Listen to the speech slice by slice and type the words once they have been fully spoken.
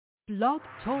Blog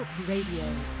Talk Radio.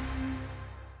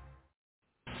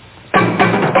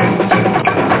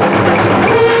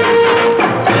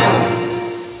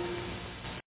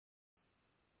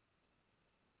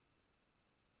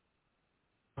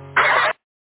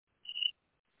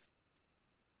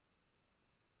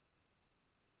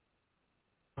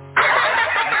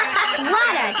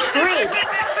 What a treat!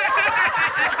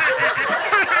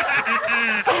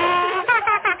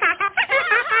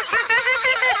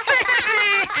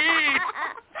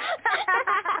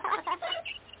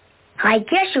 I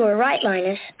guess you were right,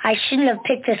 Linus. I shouldn't have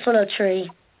picked this little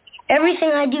tree.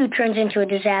 Everything I do turns into a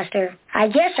disaster. I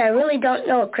guess I really don't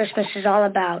know what Christmas is all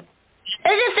about.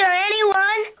 Isn't there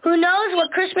anyone who knows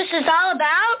what Christmas is all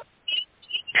about?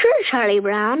 Sure, Charlie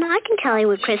Brown. I can tell you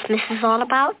what Christmas is all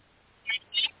about.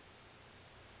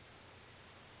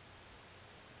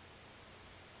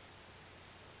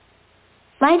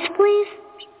 Lights, please.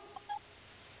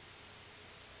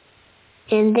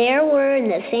 And there were in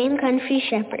the same country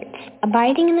shepherds,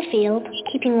 abiding in the field,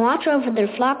 keeping watch over their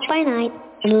flock by night.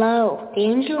 And lo, the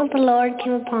angel of the Lord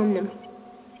came upon them.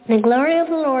 And the glory of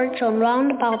the Lord shone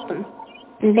round about them.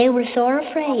 And they were sore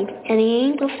afraid. And the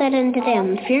angel said unto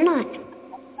them, Fear not.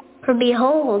 For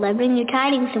behold, I bring you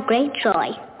tidings of great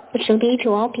joy, which shall be to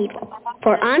all people.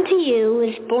 For unto you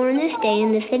is born this day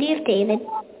in the city of David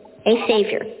a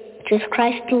Savior, which is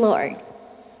Christ the Lord.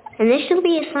 And this shall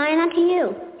be a sign unto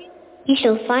you. Ye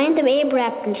shall find the babe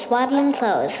wrapped in swaddling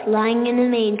clothes, lying in a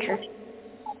manger.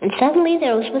 And suddenly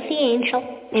there was with the angel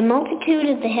a multitude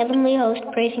of the heavenly host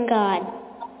praising God,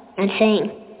 and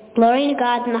saying, Glory to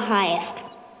God in the highest,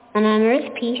 and on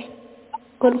earth peace,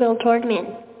 goodwill toward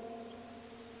men.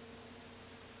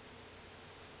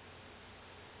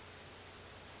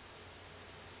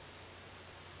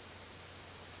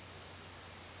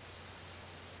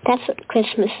 That's what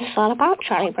Christmas is all about,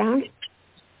 Charlie Brown.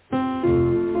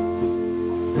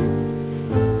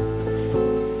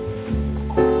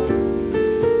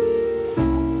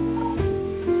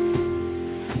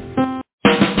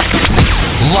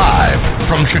 Live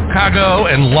from Chicago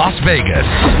and Las Vegas,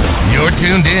 you're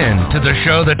tuned in to the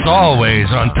show that's always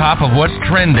on top of what's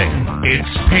trending.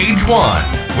 It's Page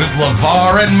One with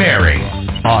Levar and Mary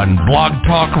on Blog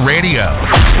Talk Radio.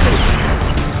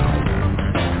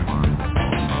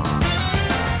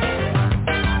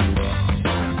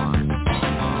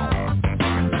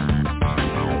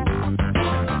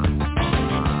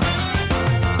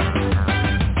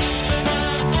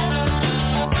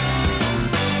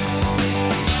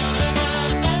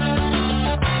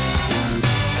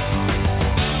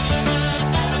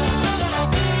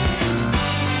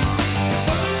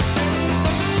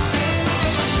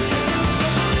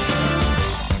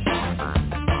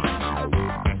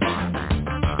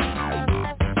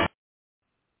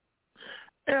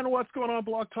 What's going on,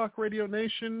 Blog Talk Radio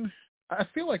Nation? I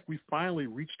feel like we finally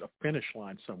reached a finish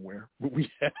line somewhere, but we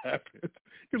haven't,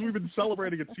 because we've been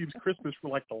celebrating, it seems, Christmas for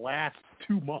like the last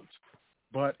 2 months.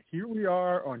 But here we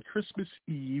are on Christmas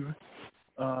Eve,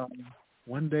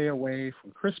 one day away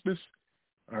from Christmas,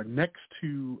 our next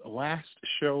to last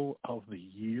show of the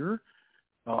year.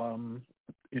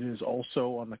 It is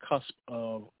also on the cusp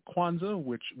of Kwanzaa,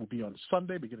 which will be on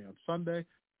Sunday, beginning on Sunday.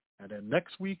 And then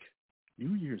next week,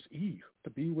 New Year's Eve, to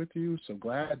be with you. So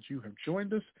glad you have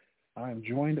joined us. I'm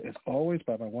joined, as always,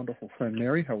 by my wonderful friend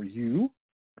Mary. How are you?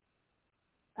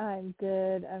 I'm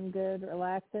good.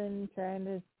 Relaxing, trying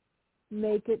to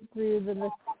make it through the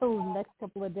next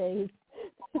couple of days.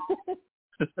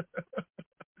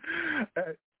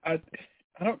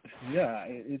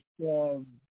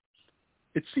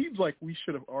 It seems like we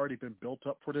should have already been built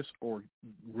up for this or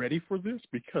ready for this,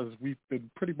 because we've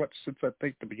been pretty much since, I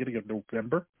think, the beginning of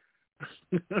November.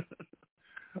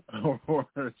 or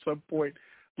at some point,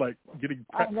 like, getting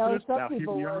prepped for this. Now here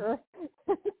we are.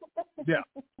 Yeah.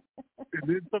 And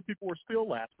then some people were still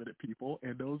last-minute people,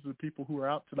 and those are the people who are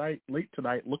out tonight, late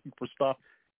tonight, looking for stuff,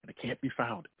 and it can't be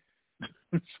found.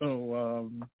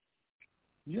 So,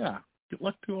 yeah, good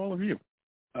luck to all of you.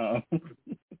 There's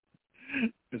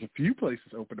a few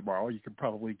places open tomorrow. You can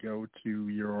probably go to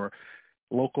your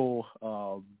local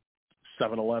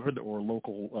 7-Eleven or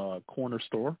local corner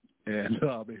store and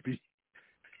maybe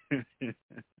get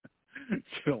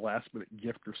a last-minute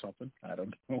gift or something. I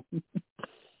don't know.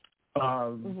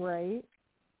 Right.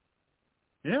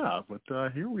 Yeah, but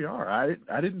here we are.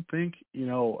 I didn't think,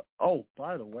 oh,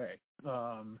 by the way,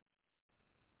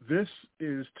 this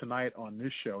is tonight on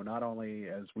this show, not only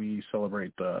as we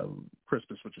celebrate the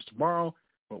Christmas, which is tomorrow,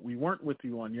 but we weren't with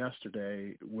you on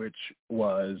yesterday, which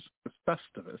was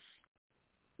Festivus.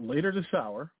 Later this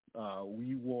hour,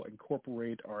 we will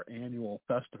incorporate our annual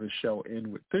Festivus show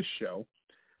in with this show.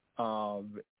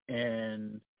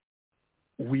 and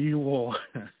we will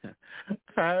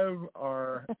have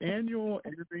our annual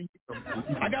airing of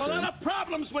I got a lot of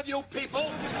problems with you people.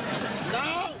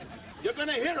 Now you're going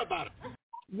to hear about it.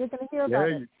 You're going to hear about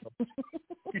it.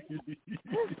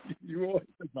 You will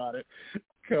hear about it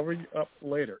coming up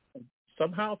later.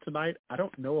 Somehow tonight, I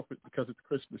don't know if it's because it's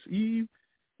Christmas Eve.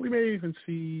 We may even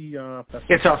see Festivus.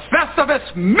 It's a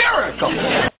Festivus miracle.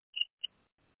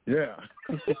 Yeah.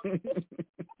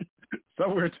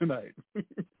 Somewhere tonight.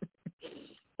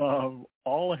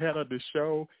 All ahead of the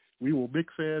show, we will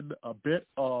mix in a bit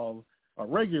of a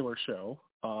regular show.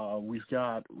 We've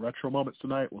got retro moments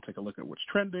tonight. We'll take a look at what's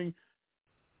trending.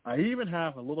 I even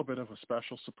have a little bit of a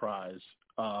special surprise.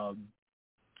 I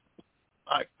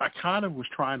kind of was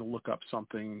trying to look up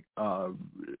something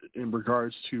in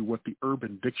regards to what the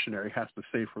Urban Dictionary has to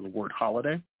say for the word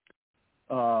holiday.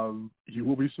 You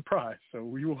will be surprised. So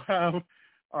we will have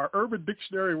our Urban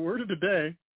Dictionary word of the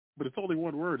day, but it's only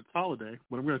one word. It's holiday.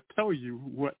 But I'm going to tell you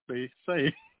what they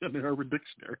say in the Urban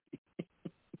Dictionary.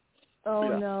 Oh,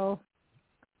 yeah. No.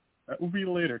 That will be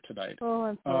later tonight. Oh,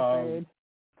 I'm so afraid.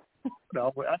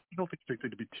 No, I don't think it's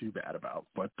anything to be too bad about,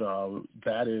 but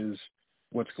that is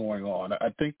what's going on. I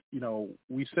think,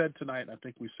 we said tonight, and I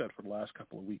think we said for the last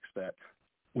couple of weeks, that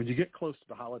when you get close to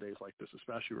the holidays like this,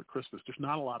 especially with Christmas, there's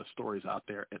not a lot of stories out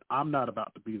there, and I'm not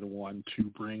about to be the one to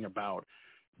bring about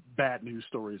bad news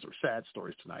stories or sad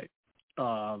stories tonight.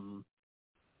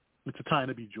 It's a time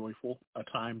to be joyful, a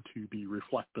time to be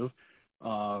reflective.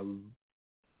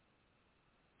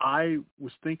 I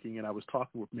was thinking, and I was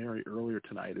talking with Mary earlier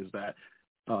tonight, is that,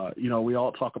 we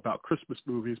all talk about Christmas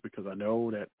movies because I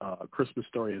know that Christmas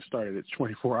Story has started its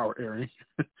 24-hour airing.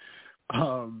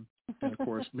 And, of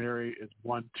course, Mary is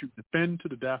one to defend to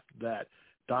the death that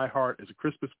Die Hard is a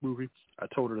Christmas movie. I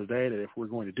told her today that if we're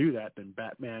going to do that, then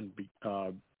Batman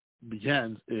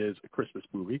Begins is a Christmas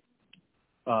movie.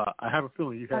 I have a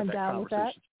feeling you had that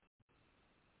conversation.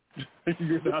 That.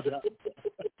 You're not down with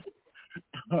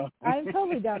that. I'm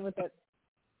totally down with it.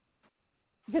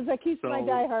 Because that keeps my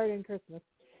Die Hard in Christmas.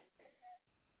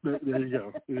 There you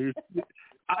go.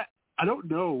 I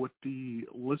don't know what the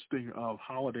listing of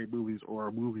holiday movies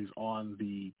or movies on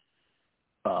the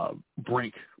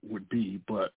brink would be,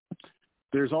 but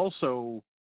there's also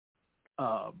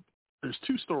there's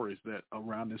two stories that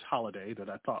around this holiday that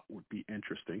I thought would be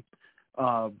interesting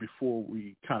before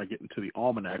we kind of get into the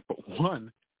almanac. But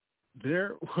one,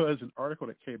 there was an article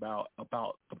that came out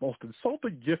about the most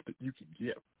insulting gift that you can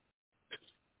give.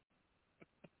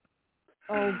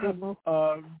 Oh, goodness.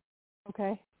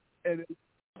 Okay. And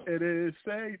it is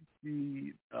saying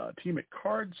the team at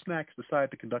Card Snacks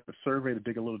decided to conduct a survey to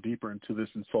dig a little deeper into this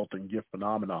insulting gift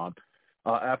phenomenon.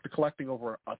 After collecting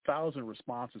over 1,000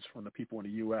 responses from the people in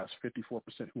the U.S., 54%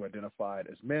 who identified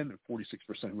as men and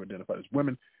 46% who identified as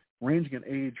women, ranging in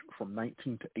age from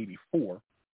 19 to 84.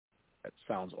 That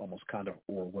sounds almost kind of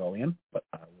Orwellian, but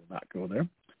I will not go there.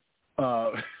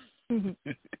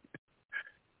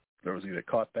 Those of you that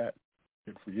caught that,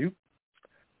 good for you.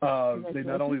 They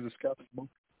not only discussed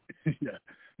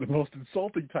the most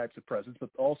insulting types of presents,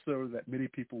 but also that many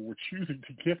people were choosing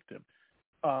to gift him.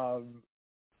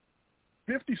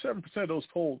 57% of those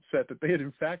polled said that they had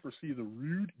in fact received a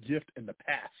rude gift in the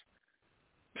past.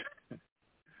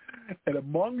 And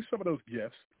among some of those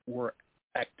gifts were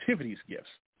activities gifts.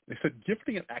 They said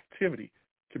gifting an activity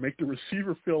can make the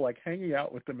receiver feel like hanging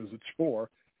out with them is a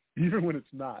chore, even when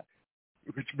it's not,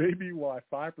 which may be why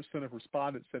 5% of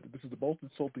respondents said that this is the most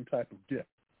insulting type of gift.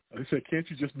 They said, can't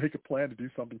you just make a plan to do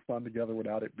something fun together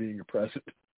without it being a present?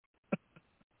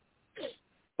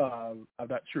 I'm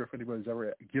not sure if anybody's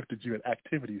ever gifted you an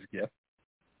activities gift.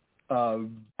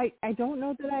 I don't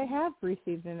know that I have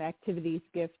received an activities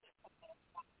gift.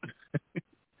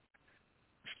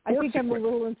 I think I'm a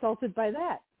little insulted by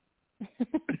that.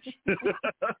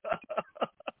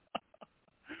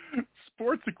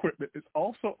 Sports equipment is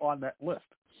also on that list.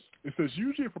 It says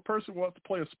usually if a person wants to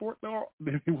play a sport now,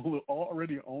 they will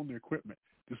already own the equipment.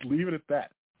 Just leave it at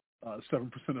that.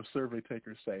 7% of survey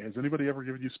takers say. Has anybody ever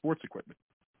given you sports equipment?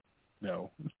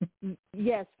 No.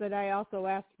 Yes, but I also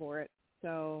asked for it.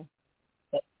 So.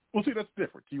 Well, see, that's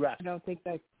different. You asked. I don't think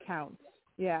that counts.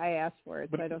 Yeah, I asked for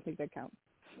it, but I don't think that counts.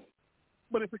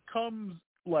 But if it comes,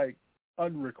 like,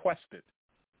 unrequested,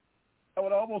 I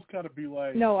would almost kind of be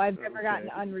like... No, I've never gotten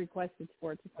unrequested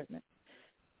sports equipment.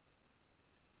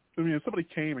 I mean, if somebody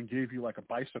came and gave you, like, a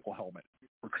bicycle helmet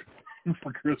for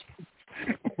Christmas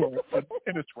or a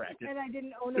tennis racket... And I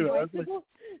didn't own a bicycle?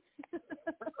 Like,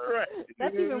 right.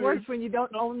 That's even worse when you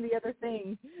don't own the other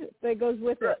thing that goes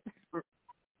with it.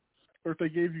 Or if they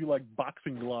gave you, like,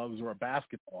 boxing gloves or a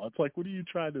basketball. It's like, what are you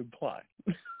trying to imply?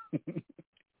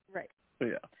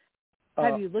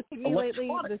 you look at me lately,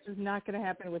 this is not going to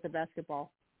happen with a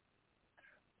basketball.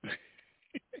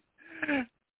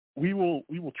 We will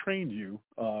train you.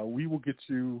 We will get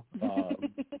you.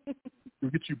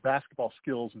 We'll get you basketball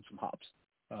skills and some hops.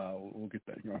 We'll get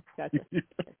that going. Gotcha.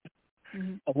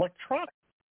 Electronics.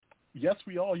 Yes,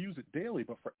 we all use it daily,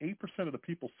 but for 8% of the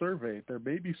people surveyed, there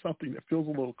may be something that feels a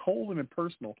little cold and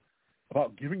impersonal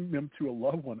about giving them to a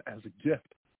loved one as a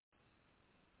gift.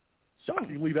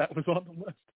 Shockingly, that was on the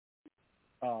list.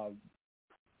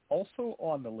 Also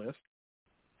on the list,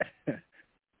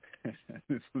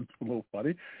 this was a little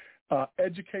funny,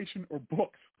 education or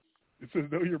books. It says,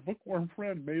 though your bookworm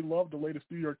friend may love the latest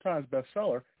New York Times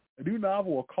bestseller, a new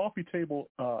novel or coffee table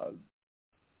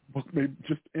book may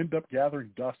just end up gathering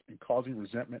dust and causing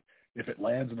resentment if it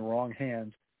lands in the wrong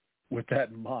hands. With that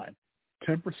in mind,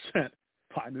 10%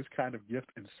 find this kind of gift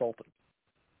insulting.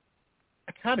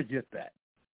 I kind of get that.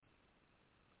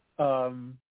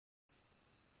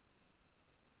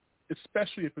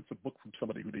 Especially if it's a book from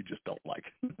somebody who they just don't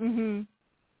like. Mm-hmm.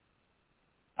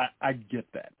 I get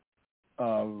that.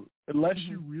 Unless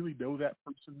you really know that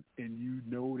person and you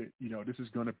know that, this is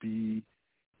going to be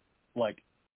like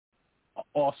an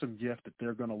awesome gift that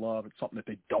they're going to love. It's something that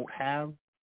they don't have.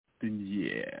 Then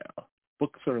yeah,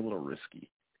 books are a little risky.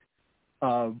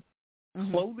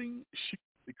 Clothing,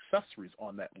 shoes, accessories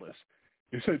on that list.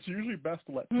 It says it's usually best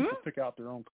to let people pick out their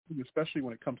own clothing, especially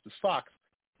when it comes to socks.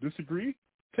 Disagree?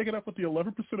 Take it up with the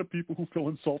 11% of people who feel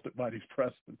insulted by these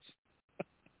precedents.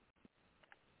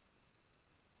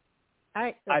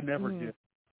 I never get.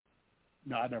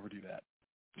 No, I never do that.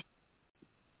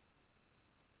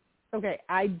 Okay,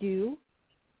 I do.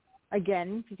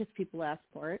 Again, because people ask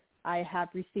for it. I have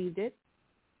received it,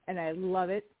 and I love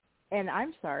it. And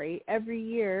I'm sorry, every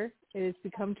year it has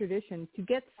become tradition to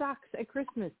get socks at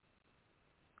Christmas.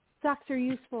 Socks are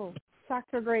useful.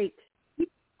 Socks are great.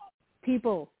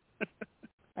 People.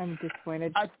 I'm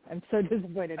disappointed. I'm so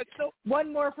disappointed.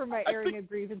 One more for my airing of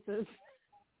grievances.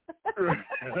 I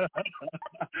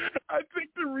think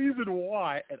the reason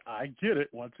why, and I get it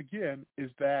once again,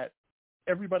 is that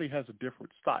everybody has a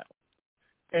different style.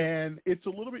 And it's a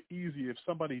little bit easy if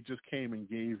somebody just came and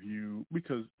gave you,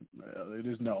 because it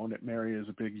is known that Mary is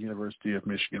a big University of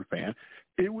Michigan fan.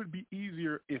 It would be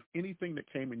easier if anything that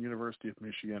came in University of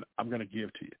Michigan, I'm going to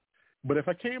give to you. But if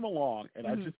I came along and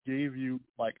I just gave you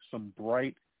like some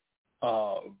bright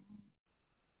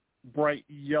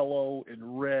yellow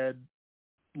and red,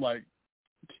 like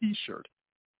T-shirt,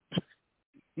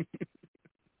 if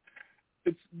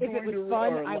it was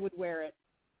fun, I would wear it.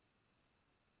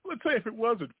 Let's say if it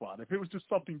wasn't fun, if it was just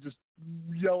something just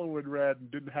yellow and red and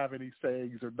didn't have any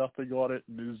sayings or nothing on it,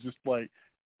 and it was just like,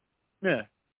 you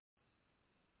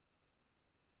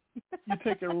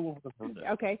take it a little bit further.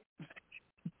 Okay.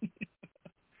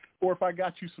 Or if I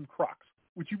got you some Crocs,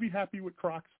 would you be happy with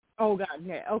Crocs? Oh, God,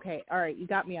 yeah. Okay, all right, you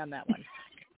got me on that one.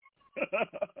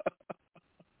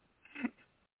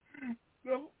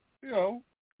 So,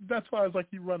 that's why I was like,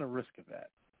 you run a risk of that.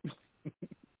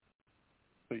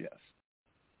 So, yes.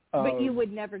 But you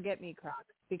would never get me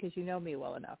Crocs because you know me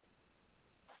well enough.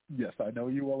 Yes, I know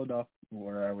you well enough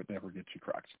where I would never get you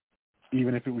Crocs.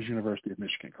 Even if it was University of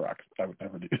Michigan Crocs, I would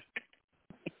never do it.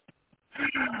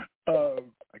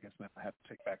 I guess now I have to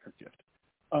take back her gift.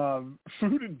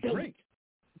 Food and drink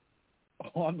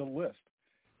on the list.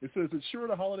 It says that sure,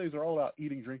 the holidays are all about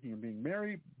eating, drinking, and being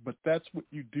merry, but that's what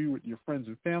you do with your friends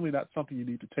and family, not something you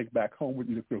need to take back home with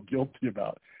you to feel guilty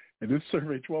about. In this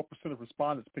survey, 12% of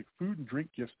respondents picked food and drink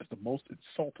gifts as the most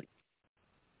insulting,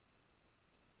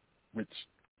 which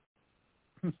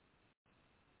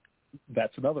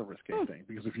that's another risky thing,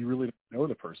 because if you really don't know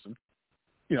the person,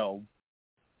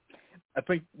 I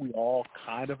think we all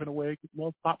kind of, in a way,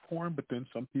 love popcorn, but then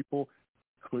some people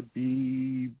could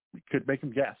make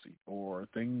them gassy, or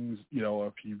things,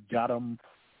 if you got them,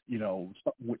 something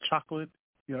with chocolate.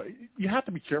 You have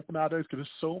to be careful nowadays because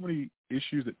there's so many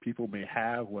issues that people may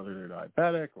have, whether they're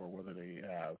diabetic or whether they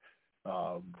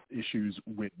have issues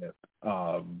with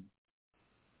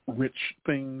rich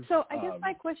things. So I guess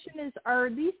my question is, are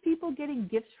these people getting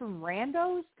gifts from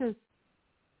randos? Because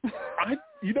I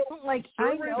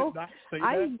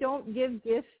don't give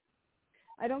gifts.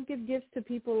 I don't give gifts to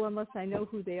people unless I know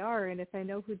who they are, and if I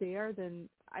know who they are, then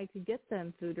I could get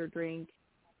them food or drink.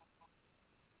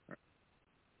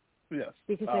 Yes.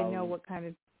 Because I know what kind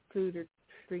of food or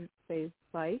drink they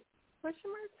like.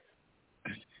 Question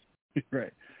mark?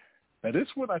 Right. Now, this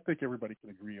one I think everybody can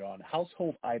agree on.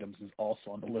 Household items is also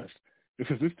on the list.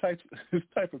 Because this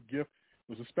type of gift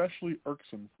was especially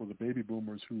irksome for the baby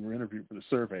boomers who were interviewed for the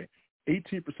survey,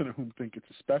 18% of whom think it's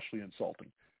especially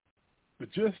insulting. The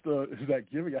gist is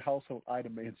that giving a household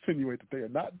item may insinuate that they are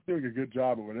not doing a good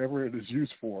job of whatever it is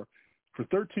used for. For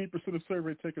 13% of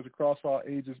survey takers across all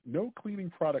ages, no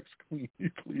cleaning products clean you,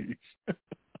 please.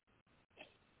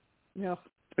 No.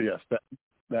 So yes,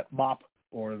 that mop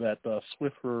or that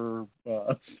Swiffer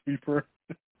sweeper.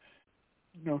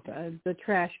 No. The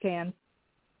trash can.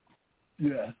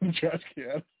 Yeah, the trash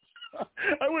can.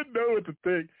 I wouldn't know what to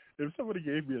think if somebody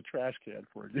gave me a trash can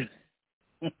for it.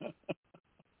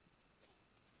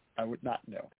 I would not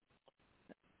know.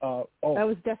 That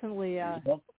was definitely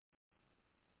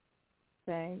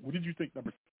saying. What do you think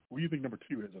number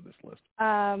 2 is on this list?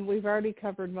 We've already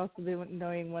covered most of the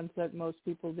annoying ones that most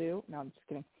people do. No, I'm just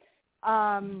kidding.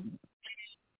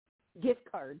 Gift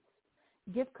cards.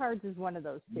 Gift cards is one of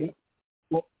those too.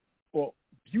 Well,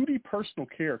 beauty personal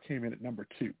care came in at number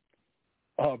 2.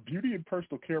 Beauty and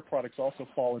personal care products also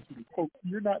fall into the, quote,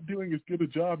 "you're not doing as good a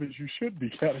job as you should be"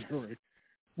 category.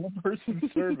 One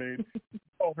person surveyed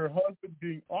called her husband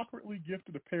being awkwardly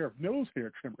gifted a pair of nose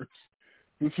hair trimmers.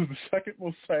 This is the second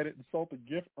most cited insulting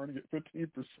gift, earning it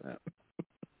 15%.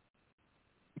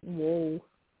 Whoa.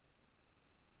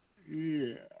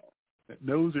 Yeah. That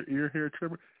nose or ear hair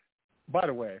trimmer. By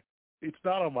the way, it's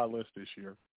not on my list this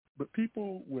year, but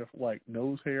people with like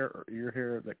nose hair or ear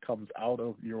hair that comes out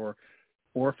of your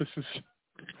orifices,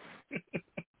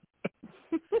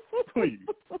 please.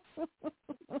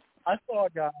 I saw a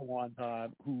guy one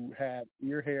time who had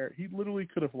ear hair. He literally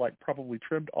could have like probably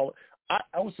trimmed all.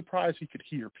 I was surprised he could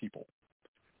hear people.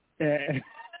 And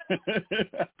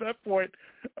at that point,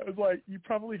 I was like, you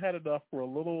probably had enough for a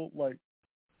little, like,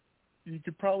 you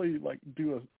could probably like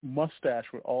do a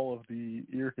mustache with all of the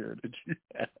ear hair that you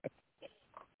have,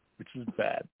 which is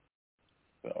bad.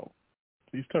 So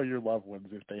please tell your loved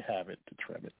ones if they have it to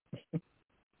trim it.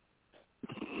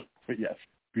 But yes,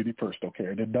 beauty personal care.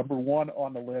 And then number 1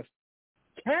 on the list,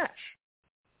 cash.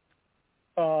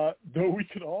 Though we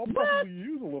could all probably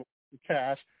use a little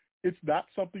cash, it's not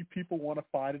something people want to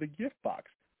find in a gift box.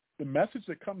 The message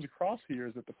that comes across here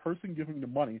is that the person giving the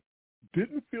money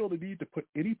didn't feel the need to put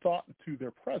any thought into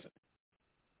their present.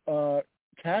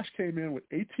 Cash came in with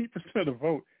 18% of the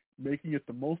vote, making it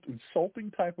the most insulting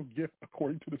type of gift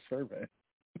according to the survey.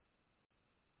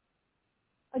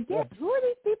 Again, who are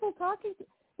these people talking to?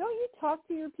 Don't you talk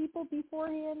to your people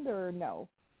beforehand, or no?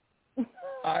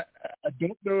 I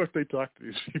don't know if they talk to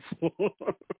these people.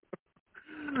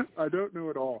 I don't know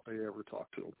at all if they ever talk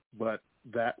to them, but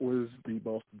that was the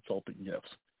most insulting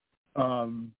gifts.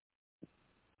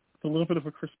 It's a little bit of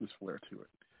a Christmas flair to it.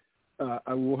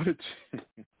 I wanted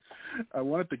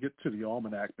to get to the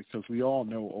almanac because we all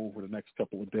know over the next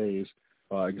couple of days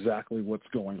exactly what's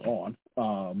going on.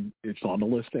 It's on the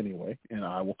list anyway, and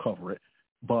I will cover it.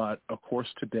 But, of course,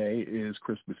 today is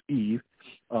Christmas Eve.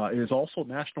 It is also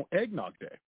National Eggnog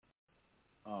Day.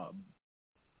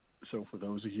 So for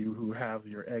those of you who have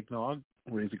your eggnog,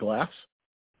 raise a glass.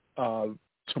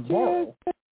 Tomorrow,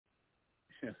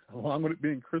 along with it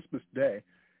being Christmas Day,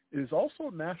 it is also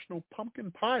National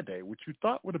Pumpkin Pie Day, which you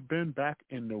thought would have been back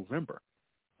in November.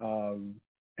 And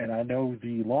I know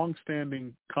the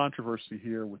long-standing controversy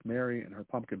here with Mary and her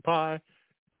pumpkin pie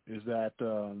is that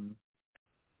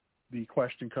the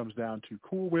question comes down to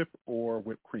Cool Whip or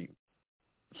whipped cream.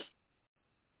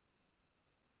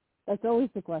 That's always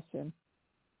the question.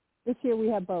 This year we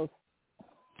have both.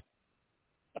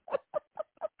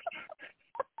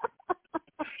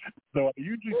 So I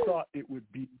usually thought it would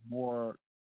be more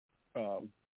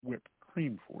whipped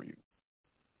cream for you.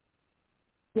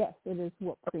 Yes, it is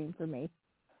whipped cream for me.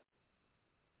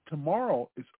 Tomorrow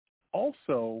is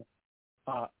also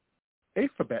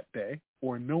Alphabet Day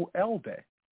or Noel Day.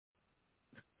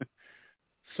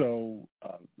 So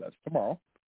that's tomorrow.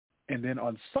 And then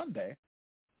on Sunday,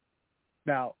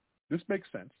 now this makes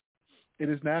sense. It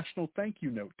is National Thank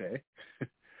You Note Day,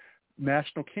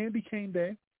 National Candy Cane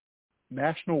Day,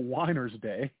 National Winers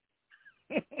Day,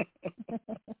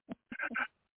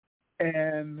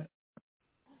 and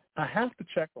I have to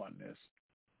check on this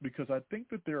because I think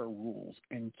that there are rules.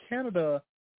 In Canada,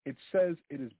 it says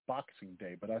it is Boxing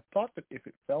Day, but I thought that if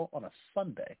it fell on a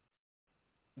Sunday,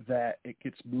 that it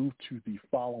gets moved to the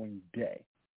following day.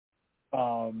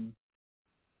 I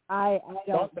don't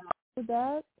know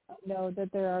that. I know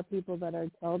that there are people that are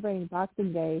celebrating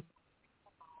Boxing Day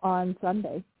on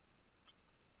Sunday.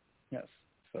 Yes.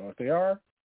 So if they are,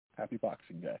 happy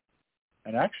Boxing Day.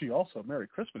 And actually also Merry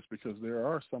Christmas, because there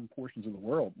are some portions of the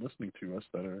world listening to us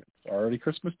that it's already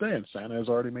Christmas Day and Santa has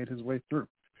already made his way through.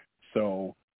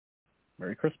 So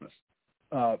Merry Christmas.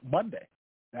 Monday,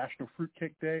 National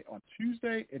Fruitcake Day. On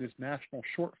Tuesday, it is National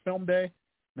Short Film Day,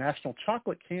 National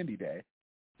Chocolate Candy Day,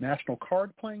 National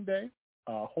Card Playing Day,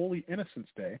 Holy Innocents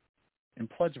Day and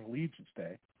Pledge of Allegiance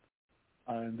Day.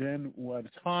 And then by the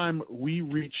time we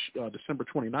reach December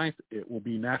 29th, it will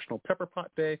be National Pepper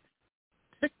Pot Day,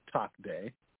 TikTok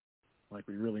Day, like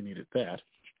we really needed that.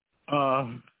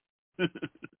 Right.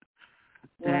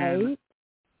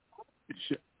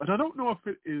 But I don't know if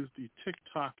it is the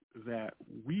TikTok that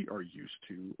we are used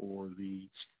to or the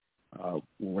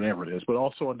whatever it is. But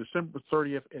also on December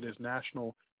 30th, it is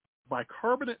National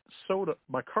Bicarbonate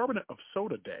of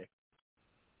Soda Day.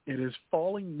 It is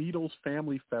Falling Needles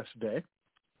Family Fest Day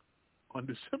on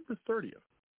December 30th.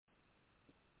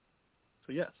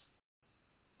 So yes,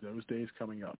 those days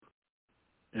coming up.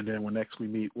 And then when next we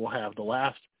meet, we'll have the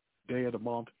last day of the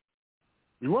month.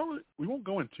 We won't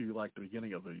go into like the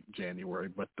beginning of the January,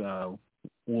 but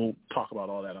we'll talk about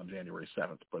all that on January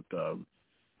 7th. But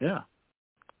yeah,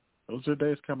 those are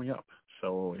days coming up.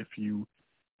 So if you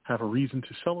have a reason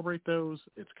to celebrate those,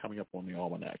 it's coming up on the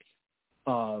almanac.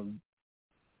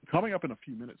 Coming up in a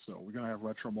few minutes, though, we're going to have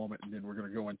Retro Moment, and then we're going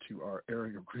to go into our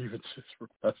airing of grievances for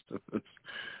Festivus.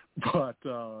 But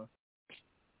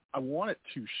I wanted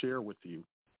to share with you,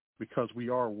 because we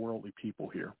are worldly people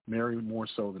here, Mary more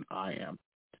so than I am.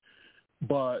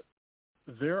 But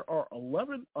there are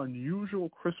 11 unusual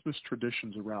Christmas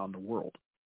traditions around the world.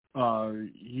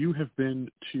 You have been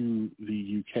to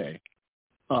the UK.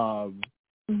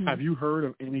 Have you heard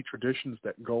of any traditions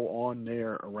that go on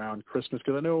there around Christmas?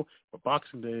 Because I know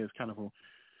Boxing Day is kind of a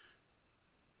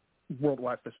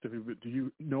worldwide festivity, but do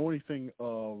you know anything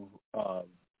of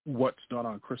what's done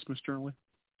on Christmas generally?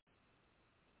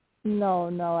 No,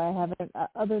 I haven't,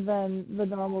 other than the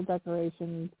normal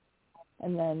decorations.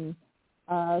 And then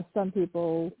some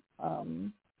people,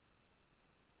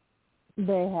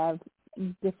 they have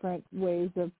different ways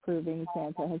of proving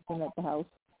Santa has been at the house.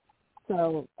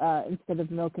 So instead of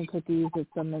milk and cookies,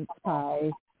 it's a mince pie.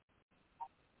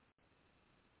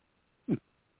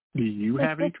 Do you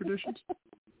have any traditions?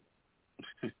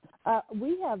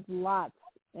 We have lots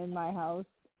in my house,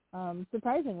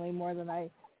 surprisingly more than I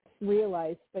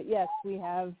realized. But yes, we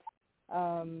have.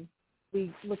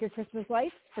 We look at Christmas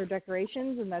lights for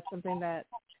decorations, and that's something that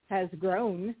has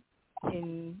grown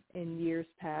in years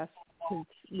past since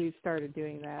we've started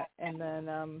doing that. And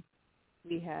then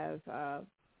we have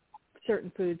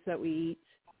certain foods that we eat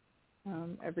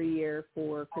every year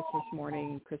for Christmas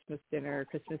morning, Christmas dinner,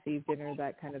 Christmas Eve dinner,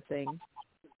 that kind of thing.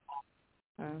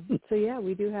 So yeah,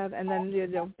 we do have, and then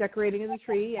decorating in the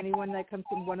tree. Anyone that comes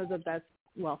to one of the best,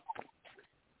 well,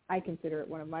 I consider it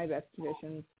one of my best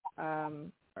traditions,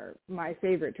 or my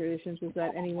favorite traditions, is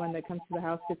that anyone that comes to the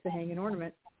house gets to hang an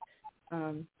ornament.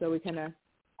 So we kind of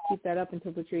keep that up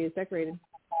until the tree is decorated.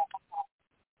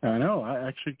 I know. I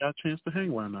actually got a chance to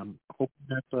hang one. I'm hoping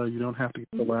that you don't have to get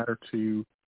the ladder to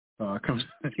come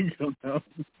down.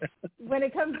 When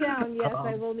it comes down, yes,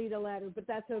 I will need a ladder, but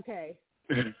that's okay.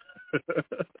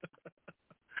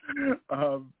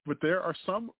 But there are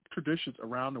some traditions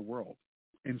around the world.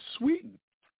 In Sweden,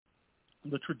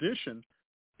 the tradition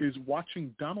is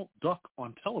watching Donald Duck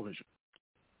on television.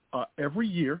 Every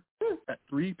year at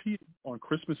 3 p.m. on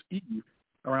Christmas Eve,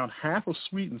 around half of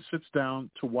Sweden sits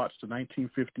down to watch the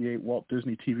 1958 Walt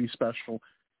Disney TV special,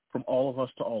 From All of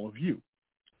Us to All of You.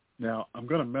 Now, I'm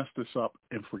going to mess this up,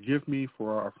 and forgive me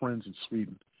for our friends in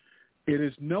Sweden. It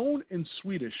is known in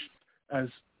Swedish as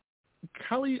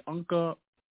Kalle Anka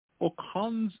och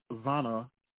Hans Vanna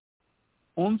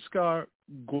Önskar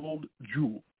God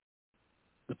Jul.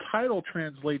 The title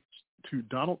translates to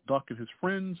Donald Duck and his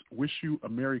friends wish you a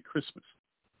Merry Christmas.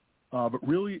 But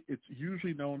really, it's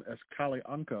usually known as Kalle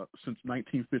Anka since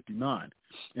 1959.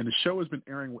 And the show has been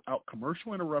airing without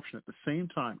commercial interruption at the same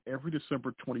time every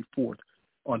December 24th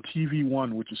on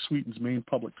TV1, which is Sweden's main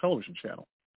public television channel.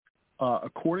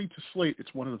 According to Slate,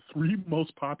 it's one of the 3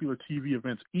 most popular TV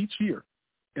events each year,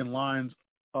 and lines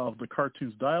of the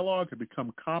cartoon's dialogue have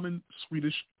become common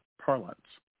Swedish parlance.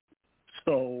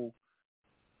 So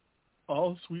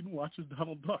all of Sweden watches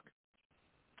Donald Duck.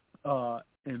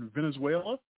 In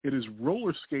Venezuela, it is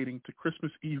roller skating to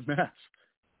Christmas Eve Mass.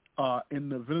 In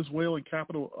the Venezuelan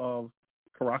capital of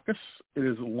Caracas, it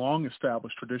is a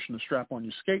long-established tradition to strap on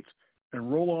your skates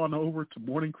and roll on over to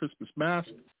morning Christmas Mass.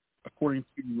 According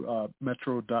to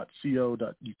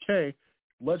metro.co.uk,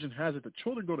 legend has it that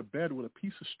children go to bed with a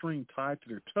piece of string tied to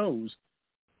their toes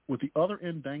with the other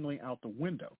end dangling out the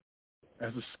window.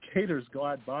 As the skaters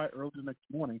glide by early the next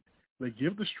morning, they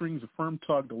give the strings a firm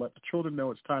tug to let the children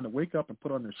know it's time to wake up and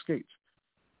put on their skates.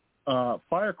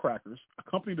 Firecrackers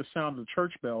accompany the sound of the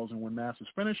church bells, and when Mass is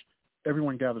finished,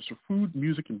 everyone gathers for food,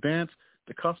 music, and dance.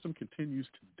 The custom continues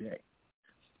today.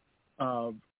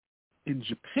 In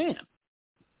Japan,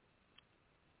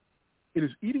 It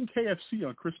is eating KFC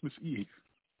on Christmas Eve.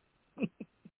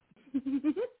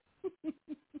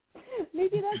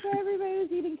 Maybe that's why everybody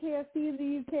was eating KFC in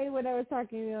the UK when I was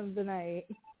talking to them tonight.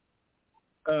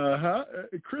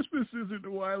 Christmas isn't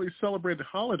a widely celebrated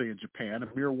holiday in Japan. A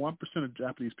mere 1% of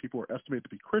Japanese people are estimated to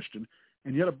be Christian,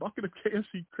 and yet a bucket of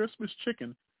KFC Christmas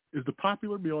chicken is the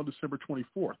popular meal on December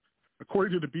 24th.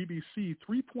 According to the BBC,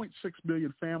 3.6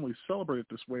 million families celebrated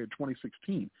this way in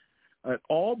 2016. It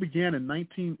all began with a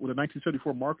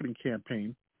 1974 marketing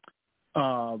campaign.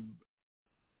 Oh,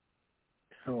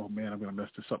 man, I'm going to mess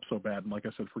this up so bad. And like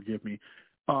I said, forgive me.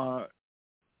 Kirisom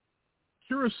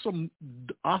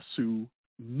Asu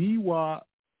Niwa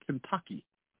Kentucky,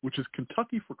 which is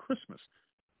Kentucky for Christmas.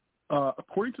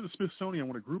 According to the Smithsonian,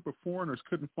 when a group of foreigners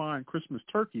couldn't find Christmas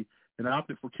turkey and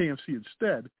opted for KFC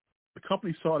instead, the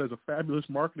company saw it as a fabulous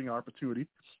marketing opportunity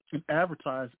and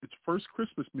advertised its first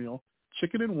Christmas meal,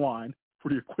 chicken and wine, for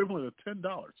the equivalent of $10,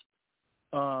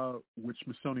 which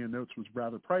Smithsonian notes was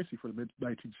rather pricey for the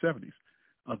mid-1970s.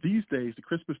 These days, the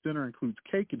Christmas dinner includes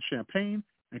cake and champagne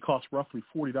and costs roughly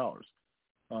 $40.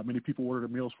 Many people order their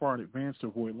meals far in advance to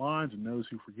avoid lines, and those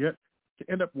who forget can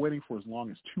end up waiting for as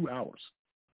long as 2 hours.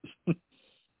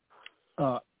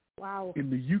 Wow. In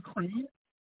the Ukraine,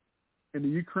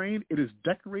 it is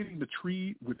decorating the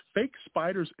tree with fake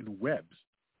spiders and webs.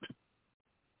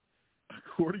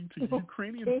 According to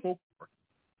Ukrainian folklore,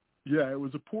 it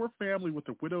was a poor family with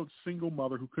a widowed single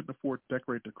mother who couldn't afford to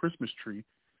decorate their Christmas tree.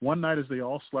 One night as they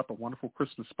all slept, a wonderful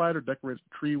Christmas spider decorated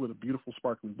the tree with a beautiful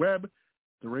sparkling web.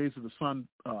 The rays of the sun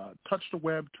touched the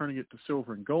web, turning it to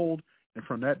silver and gold, and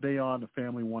from that day on, the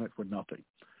family won it for nothing.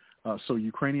 So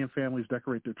Ukrainian families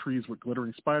decorate their trees with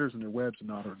glittering spiders and their webs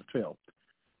in honor of the tale.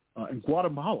 In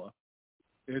Guatemala,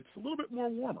 it's a little bit more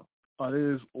warmer. It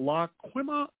is La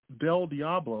Quema del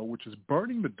Diablo, which is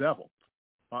burning the devil.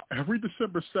 Every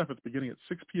December 7th, beginning at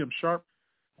 6 p.m. sharp,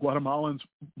 Guatemalans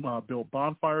build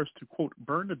bonfires to, quote,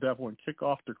 burn the devil and kick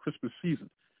off their Christmas season.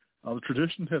 The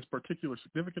tradition has particular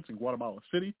significance in Guatemala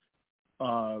City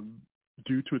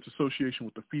due to its association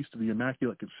with the Feast of the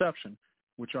Immaculate Conception,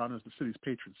 which honors the city's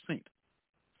patron saint.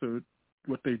 So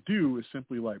what they do is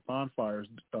simply light bonfires,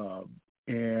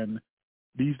 and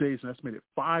these days an estimated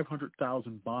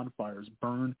 500,000 bonfires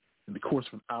burn in the course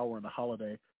of an hour on the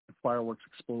holiday, and fireworks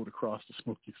explode across the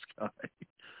smoky sky.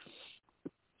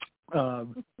 I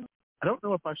don't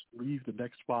know if I should leave the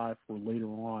next 5 for later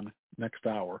on next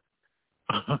hour.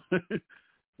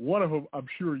 One of them I'm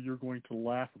sure you're going to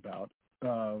laugh about,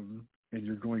 and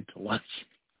you're going to like.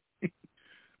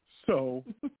 So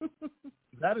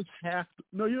that is half.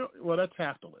 That's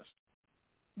half the list.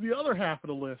 The other half of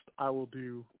the list I will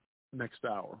do next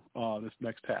hour, this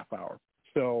next half hour.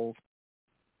 So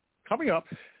coming up,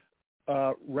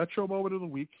 retro moment of the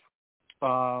week,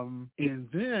 and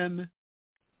then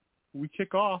we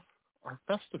kick off our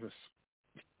Festivus.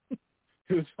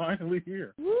 It is finally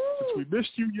here. Woo! Since we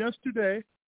missed you yesterday,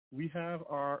 we have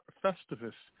our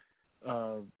Festivus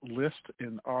list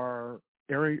in our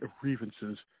area of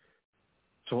grievances.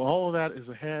 So all of that is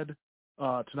ahead.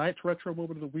 Tonight's retro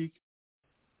moment of the week,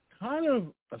 kind of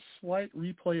a slight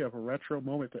replay of a retro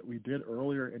moment that we did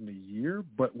earlier in the year,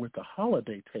 but with a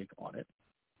holiday take on it.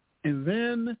 And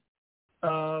then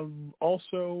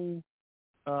also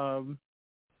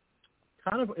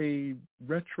kind of a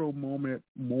retro moment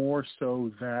more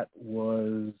so that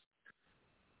was,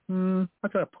 how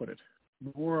can I put it,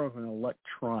 more of an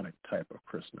electronic type of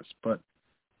Christmas, but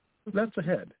that's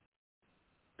ahead.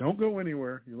 Don't go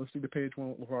anywhere. You're listening to Page One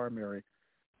with Levar and Mary.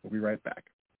 We'll be right back.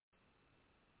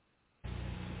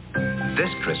 This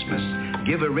Christmas,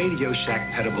 give a Radio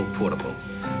Shack Petable Portable,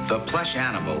 the plush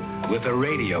animal with a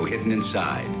radio hidden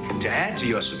inside. To add to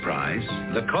your surprise,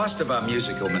 the cost of our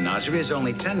musical menagerie is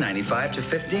only $10.95 to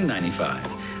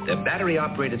 $15.95. They're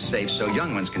battery-operated safe so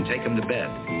young ones can take them to bed.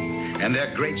 And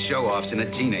they're great show-offs in a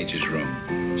teenager's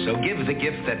room. So give the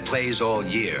gift that plays all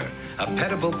year, a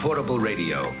Petable Portable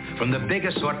Radio from the big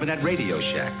assortment at Radio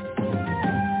Shack.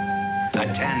 A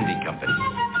Tandy Company.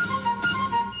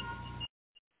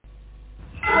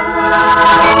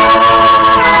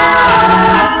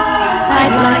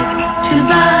 I'd like to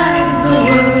buy the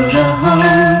world a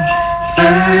home,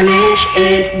 furnish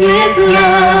it with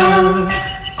love,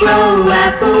 grow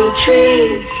apple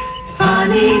trees,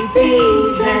 honey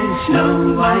bees, and snow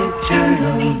white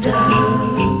turtle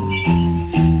doves.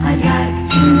 I'd like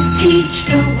to teach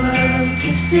the world to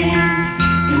sing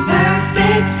in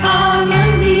perfect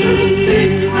harmony.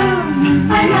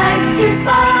 I'd like to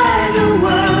buy the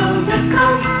world a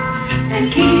coat and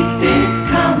keep it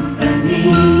company.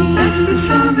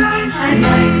 I'd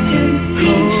like to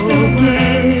teach the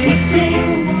world to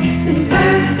sing in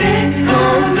perfect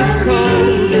harmony.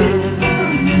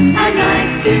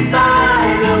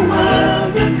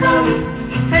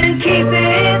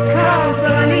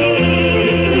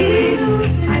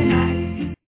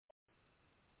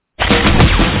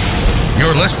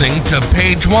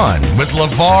 Page One with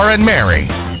Levar and Mary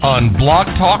on Blog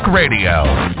Talk Radio.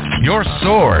 Your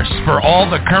source for all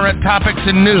the current topics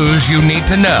and news you need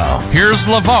to know. Here's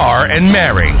Levar and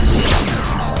Mary.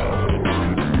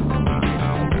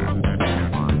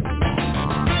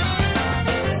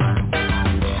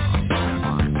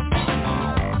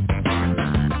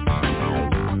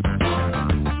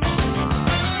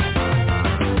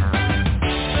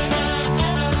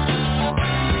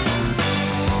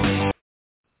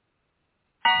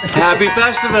 Happy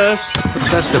Festivus!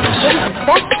 Festivus.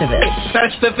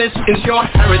 Festivus is your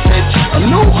heritage. A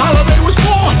new holiday was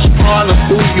born. All of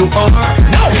who you are.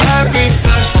 Now happy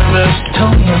Festivus.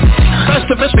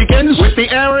 Festivus begins with the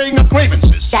airing of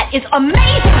grievances. That is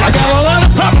amazing! I got a lot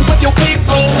of problems with you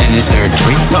people. And is there a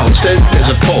drink? No, instead there's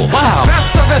a poll. Wow.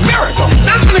 Festivus miracle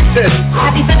doesn't exist.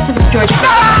 Happy Festivus, George.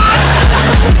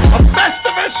 A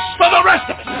Festivus for the rest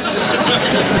of us.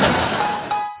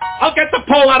 I'll get the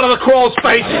pole out of the crawl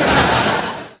space.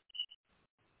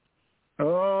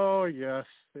 Oh, yes.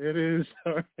 It is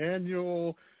our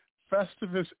annual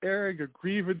Festivus airing of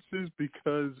grievances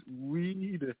because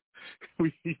we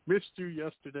missed you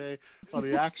yesterday on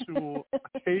the actual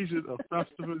occasion of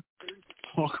Festivus.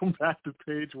 Welcome back to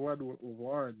Page One with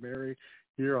Levar and Mary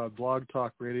here on Blog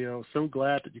Talk Radio. So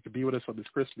glad that you could be with us on this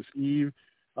Christmas Eve.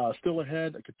 Still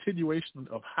ahead, a continuation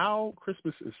of how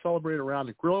Christmas is celebrated around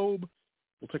the globe.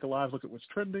 We'll take a live look at what's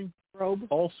trending. Globe.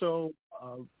 Also,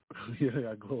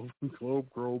 globe,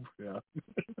 yeah.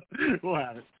 We'll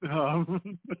have it.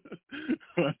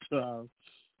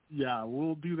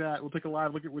 We'll do that. We'll take a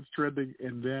live look at what's trending,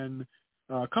 and then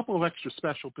a couple of extra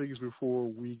special things before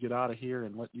we get out of here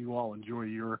and let you all enjoy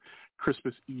your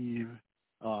Christmas Eve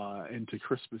into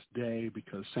Christmas Day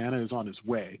because Santa is on his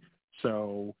way.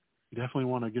 So you definitely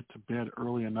want to get to bed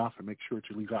early enough and make sure that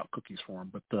you leave out cookies for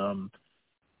him. But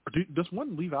does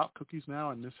one leave out cookies now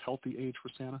in this healthy age for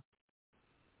Santa?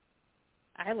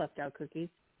 I left out cookies.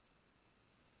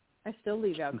 I still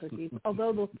leave out cookies.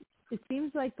 Although it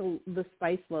seems like the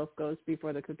spice loaf goes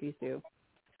before the cookies do.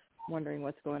 Wondering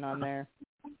what's going on there.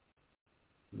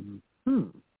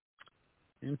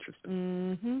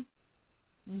 Interesting.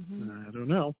 I don't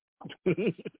know.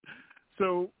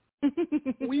 So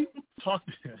we've talked.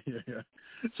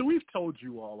 So we've told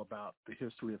you all about the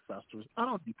history of Festivus. I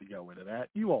don't need to go into that.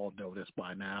 You all know this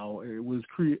by now. It was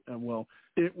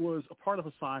it was a part of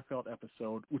a Seinfeld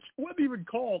episode, which wasn't even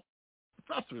called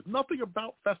Festivus. Nothing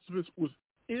about Festivus was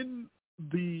in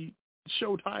the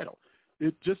show title.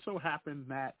 It just so happened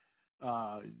that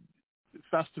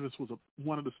Festivus was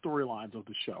one of the storylines of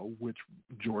the show, which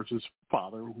George's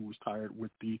father, who was tired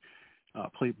with the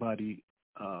played by the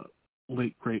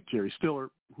late great Jerry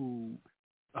Stiller, who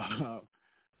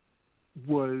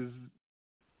was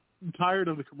tired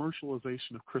of the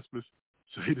commercialization of Christmas,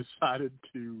 so he decided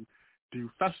to do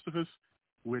Festivus,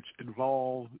 which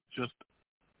involved just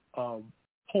a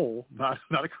pole, not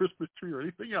a Christmas tree or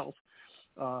anything else.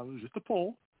 It was just a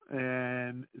pole,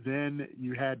 and then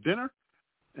you had dinner,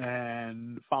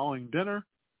 and following dinner,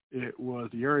 it was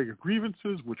the airing of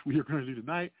grievances, which we are going to do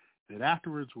tonight. And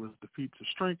afterwards was the feats of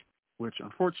strength, which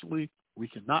unfortunately we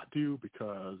cannot do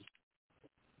because,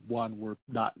 one, we're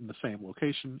not in the same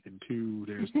location, and two,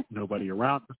 there's nobody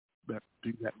around us that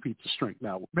do that feats of strength.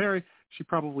 Now, with Mary, she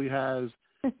probably has,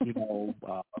 I don't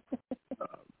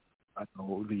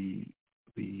know,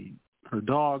 her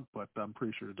dog, but I'm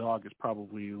pretty sure the dog is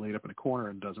probably laid up in a corner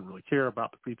and doesn't really care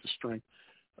about the feats of strength.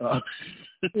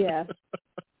 Yeah.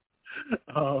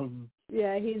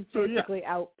 He's basically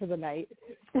out for the night.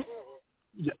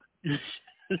 Yeah.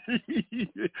 He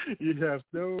gives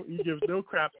no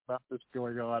crap about this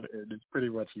going on, and it's pretty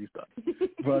much he's done.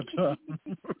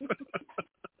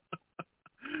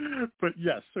 But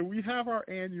yes, so we have our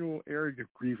annual airing of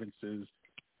grievances,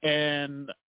 and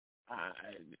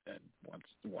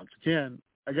once again,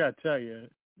 I gotta tell you,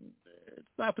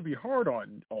 it's not to be hard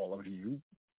on all of you.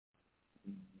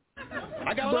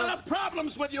 I got a lot of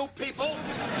problems with you people.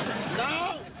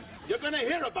 Now you're going to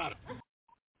hear about it.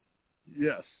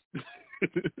 Yes.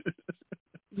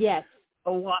 Yes.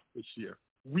 A lot this year.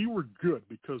 We were good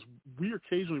because we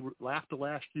occasionally, after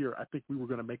last year, I think we were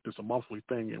going to make this a monthly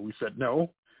thing, and we said,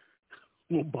 no,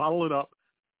 we'll bottle it up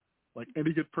like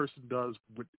any good person does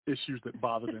with issues that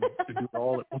bother them and do it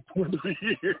all at one point of the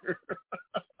year.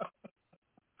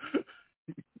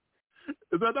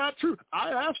 Is that not true?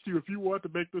 I asked you if you wanted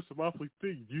to make this a monthly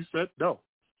thing. You said no.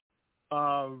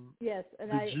 Yes,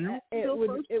 and it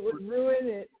would ruin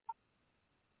it.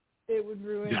 It would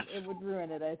ruin yes. It would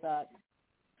ruin it, I thought.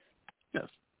 Yes,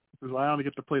 because I only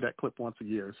get to play that clip once a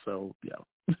year, so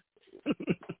yeah.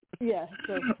 Yeah,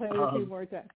 so play it a few more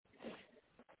times.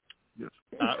 Yes.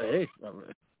 Hey,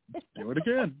 do it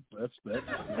again. That's hey.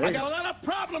 I got a lot of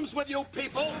problems with you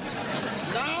people.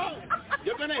 Now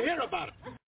you're going to hear about it.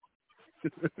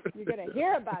 You're going to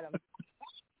hear about them.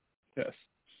 Yes.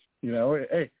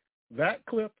 Hey, that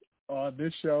clip on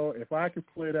this show, if I could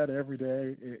play that every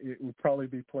day, it would probably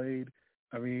be played.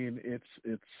 I mean,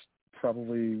 it's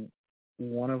probably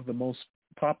one of the most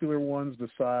popular ones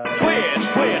besides...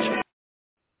 Twitch!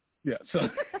 Yeah, so...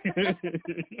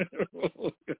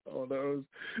 all those.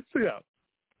 So, yeah.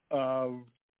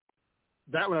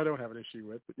 That one I don't have an issue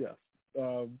with, but yes.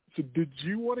 So did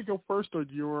you want to go first on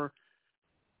your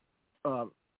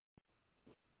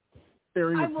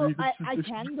area of grievances? I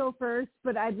can go first,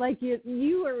 but I'd like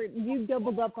you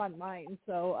doubled up on mine,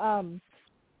 so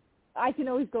I can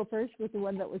always go first with the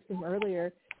one that was from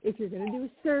earlier. If you're going to do a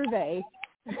survey,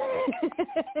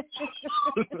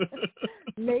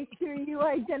 make sure you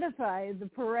identify the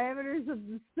parameters of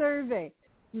the survey.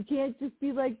 You can't just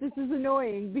be like, this is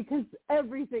annoying, because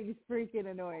everything is freaking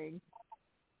annoying.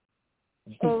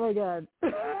 Oh, my God.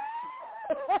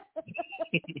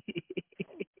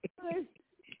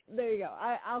 There you go.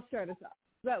 I'll start us off.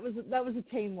 That was a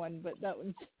tame one, but that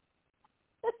one's...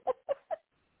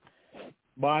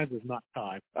 Mine is not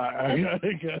time. I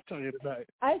gotta tell you tonight.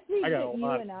 I think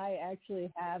you and I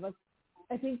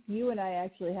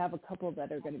actually have a couple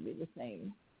that are going to be the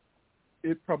same.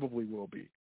 It probably will be.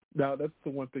 Now, that's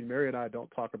the one thing. Mary and I don't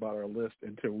talk about our list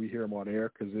until we hear them on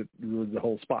air because it ruins the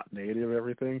whole spontaneity of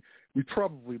everything. We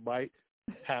probably might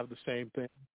have the same thing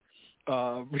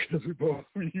because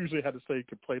we usually have the same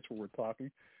complaints when we're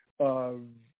talking.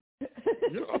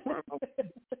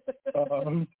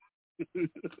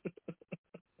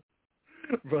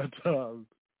 But,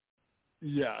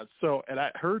 yeah, so, and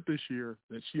I heard this year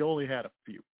that she only had a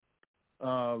few.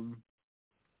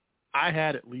 I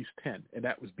had at least 10, and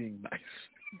that was being nice.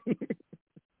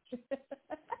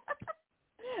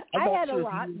 I had a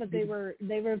lot, but they were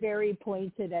very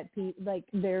pointed at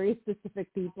very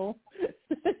specific people.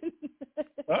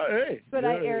 Oh, hey. But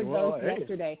I aired those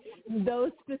yesterday.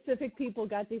 Those specific people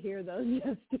got to hear those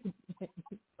yesterday.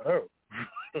 Oh.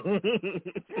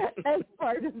 as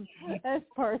part of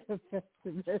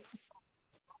Festivus.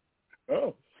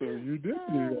 Oh, so you did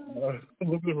do a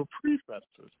little bit of a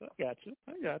pre-Festivus. I got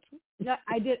you. No,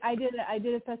 I did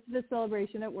a Festivus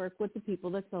celebration at work with the people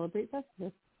that celebrate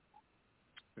Festivus.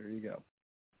 There you go.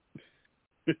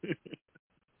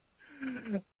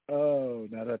 Oh,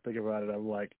 now that I think about it, I'm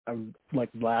like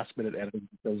last minute editing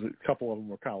because a couple of them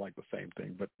were kind of like the same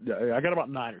thing. But yeah, I got about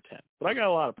 9 or 10. But I got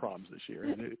a lot of problems this year,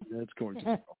 and it's going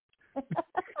to well.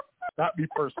 Not me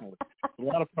personally. A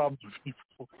lot of problems with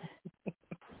people.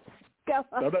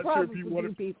 I'm not sure if you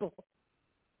want people.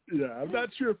 Yeah, I'm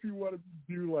not sure if you want to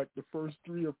do like the first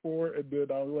 3 or 4, and then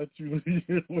I'll let you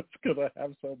leave because I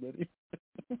have so many.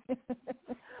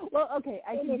 Well, okay,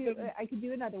 I can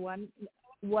do another one.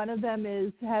 One of them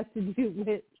has to do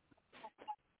with.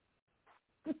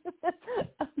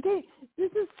 Okay,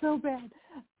 this is so bad.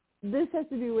 This has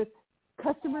to do with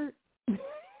customer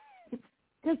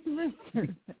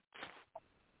service.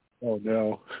 Oh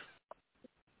no!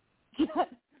 God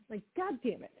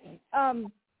damn it.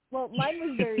 Well, mine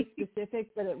was very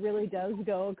specific, but it really does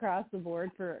go across the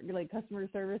board for customer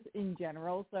service in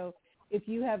general. So if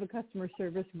you have a customer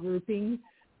service grouping,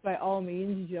 by all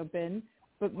means, jump in.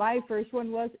 But my first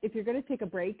one was, if you're going to take a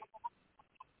break,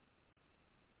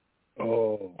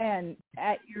 and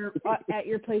at your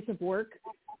place of work,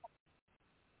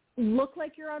 look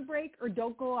like you're on break, or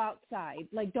don't go outside.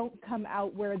 Don't come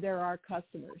out where there are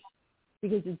customers,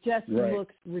 because it just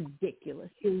looks ridiculous.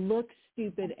 You look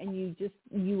stupid, and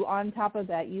you on top of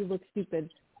that, you look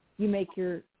stupid. You make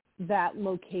that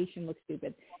location look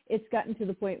stupid. It's gotten to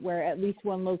the point where at least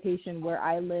one location where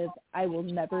I live, I will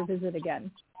never visit again.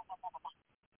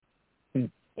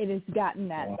 It has gotten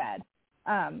that bad.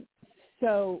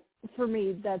 So for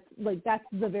me, that's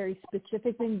the very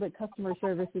specific thing, but customer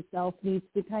service itself needs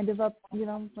to kind of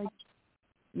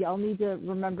y'all need to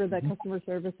remember that customer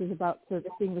service is about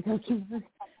servicing the customer.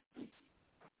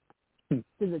 To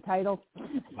the title.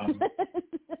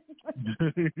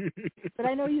 But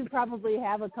I know you probably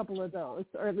have a couple of those,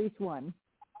 or at least one.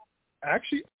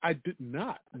 Actually, I did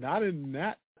not. Not in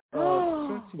that sense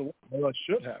of the word. Well, I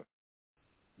should have.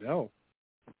 No.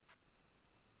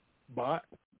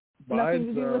 Nothing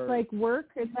to do with work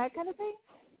and that kind of thing?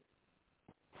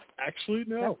 Actually,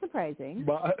 no. That's surprising.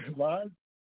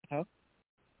 Huh?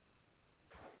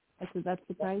 I said that's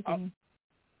surprising.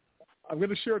 I'm going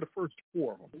to share the first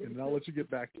 4 of them, and then I'll let you get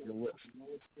back to your list.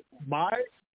 My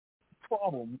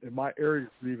problem in my area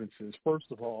of grievances, first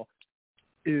of all,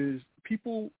 is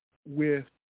people with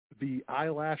the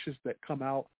eyelashes that come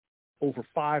out over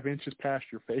 5 inches past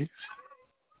your face.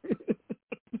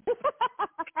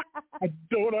 I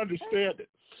don't understand it.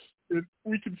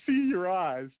 We can see your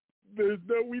eyes.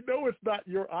 We know it's not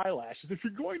your eyelashes. If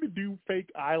you're going to do fake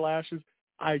eyelashes,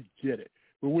 I get it.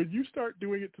 But when you start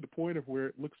doing it to the point of where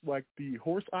it looks like the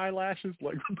horse eyelashes,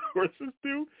 like the horses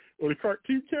do, or the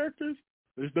cartoon characters,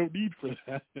 there's no need for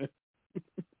that.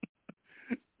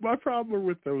 My problem are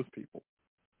with those people.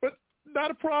 But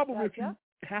not a problem if you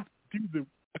have to do them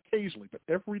occasionally. But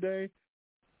every day,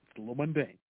 it's a little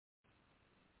mundane.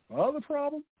 My other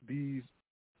problem, these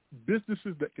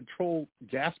businesses that control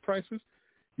gas prices,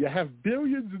 you have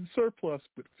billions in surplus,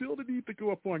 but feel the need to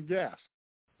go up on gas.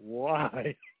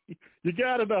 Why? You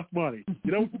got enough money.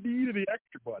 You don't need any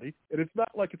extra money, and it's not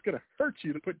like it's going to hurt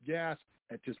you to put gas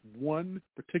at just one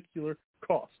particular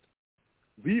cost.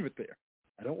 Leave it there.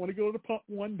 I don't want to go to the pump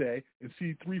one day and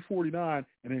see $3.49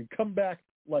 and then come back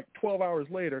like 12 hours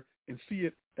later and see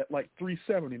it at like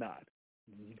 $3.79.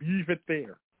 Leave it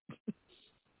there.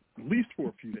 At least for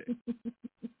a few days.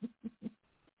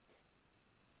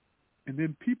 And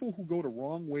then people who go the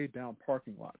wrong way down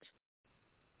parking lots.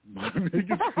 My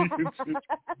biggest grievance is,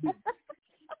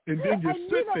 and then you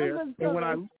sit there, and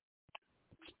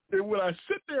when I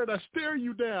sit there and I stare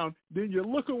you down, then you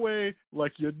look away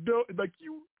like you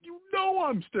know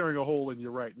I'm staring a hole in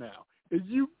you right now, and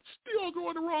you still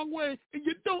going the wrong way, and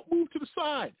you don't move to the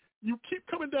side. You keep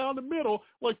coming down the middle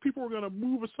like people are going to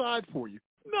move aside for you.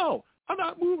 No, I'm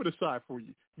not moving aside for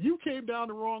you. You came down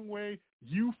the wrong way.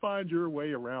 You find your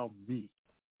way around me.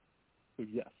 So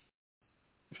yes.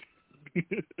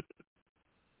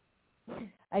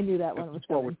 I knew that one was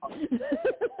coming.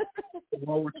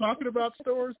 While we're talking about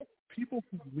stores, people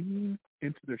who lean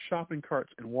into their shopping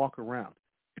carts and walk around.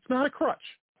 It's not a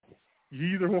crutch.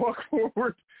 You either walk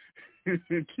forward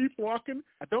and keep walking.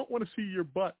 I don't want to see your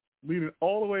butt leaning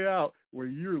all the way out where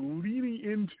you're leaning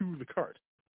into the cart.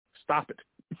 Stop it.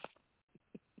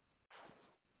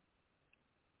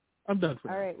 I'm done for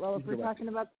now. All right. Well, if we're talking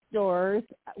about stores,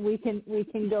 we can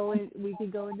go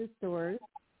into stores.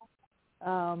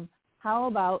 How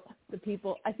about the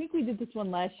people? I think we did this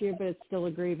one last year, but it's still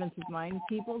a grievance of mine.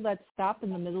 People that stop in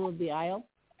the middle of the aisle.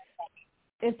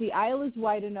 If the aisle is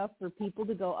wide enough for people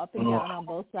to go up and down on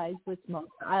both sides, which most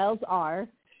aisles are,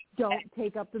 don't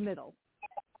take up the middle.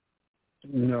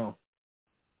 No.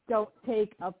 Don't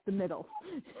take up the middle.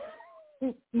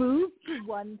 Move to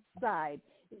one side.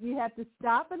 If you have to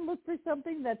stop and look for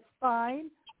something, that's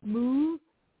fine. Move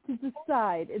to the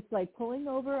side. It's like pulling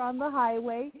over on the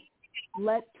highway.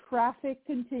 Let traffic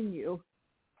continue.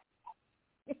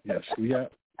 Yes, we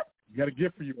got a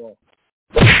gift for you all.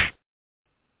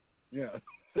 Yeah.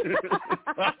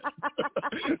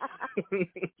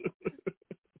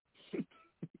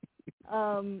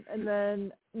 And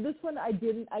then this one I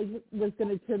was going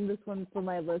to trim this one for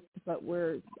my list, but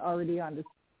we're already on to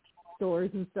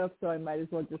stores and stuff, so I might as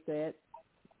well just say it.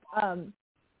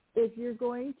 If you're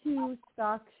going to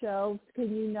stock shelves,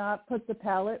 can you not put the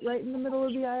pallet right in the middle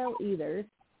of the aisle either?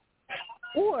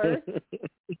 Or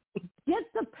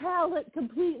get the pallet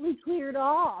completely cleared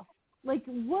off. Like,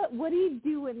 what are you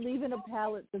doing leaving a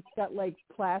pallet that's got, like,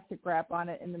 plastic wrap on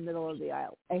it in the middle of the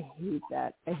aisle? I hate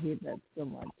that. I hate that so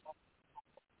much.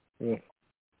 Yeah,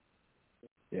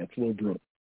 it's a little brutal.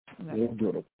 A little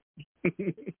brutal.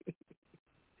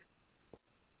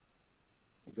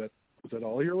 Is that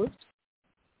all your list?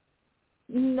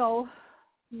 No,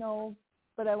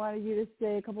 but I wanted you to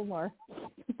say a couple more.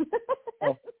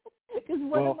 Because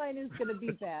one of mine is going to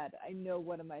be bad. I know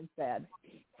one of mine's bad.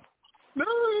 No.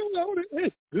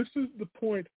 Hey, this is the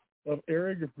point of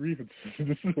airing of grievances.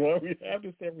 This is why we have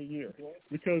this every year.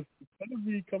 Because instead of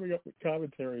me coming up with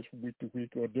commentaries from week to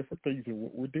week on different things and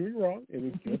what we're doing wrong, it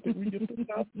is good that we get this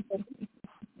out.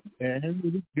 And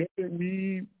it is good that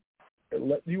we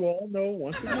let you all know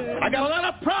once again. I got a lot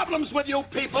of problems with you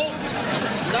people.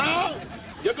 Now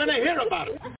you're going to hear about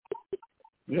it.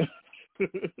 Yeah.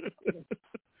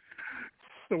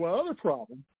 So my other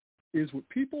problem is with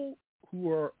people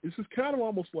who are, this is kind of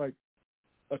almost like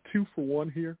a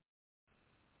 2-for-1 here.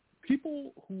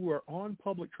 People who are on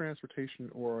public transportation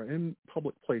or are in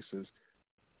public places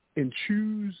and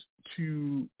choose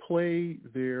to play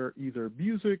their either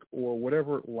music or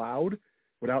whatever loud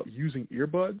without using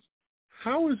earbuds.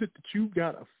 How is it that you've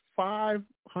got a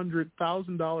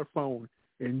 $500,000 phone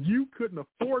and you couldn't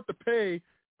afford to pay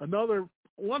another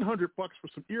 $100 for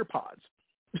some ear pods?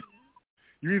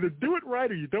 You either do it right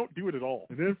or you don't do it at all.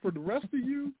 And then for the rest of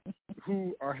you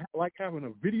who are like having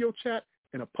a video chat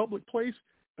in a public place,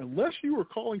 unless you are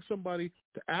calling somebody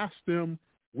to ask them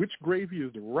which gravy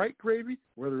is the right gravy,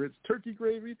 whether it's turkey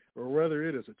gravy or whether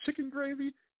it is a chicken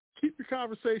gravy. Keep your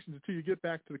conversations until you get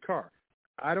back to the car.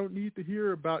 I don't need to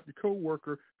hear about your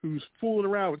coworker who's fooling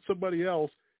around with somebody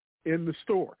else in the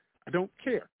store. I don't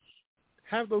care.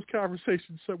 Have those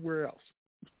conversations somewhere else.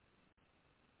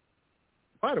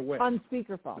 By the way, on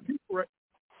speakerphone.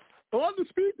 On the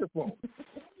speakerphone.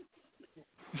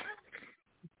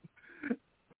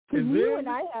 You and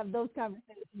I have those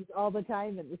conversations all the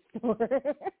time in the store.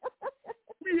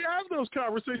 We have those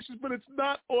conversations, but it's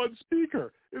not on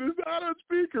speaker. It is not on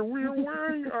speaker. We are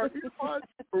wearing our earpods,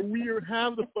 or we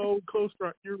have the phone close to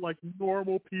our ear like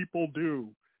normal people do.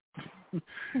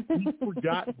 You've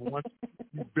forgotten once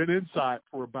you've been inside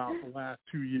for about the last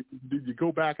 2 years. You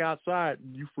go back outside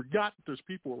and you forgot that there's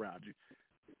people around you.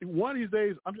 One of these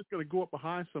days, I'm just going to go up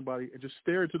behind somebody and just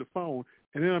stare into the phone,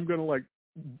 and then I'm going to like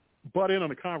butt in on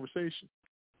a conversation.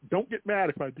 Don't get mad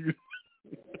if I do.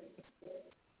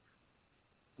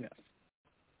 Yes.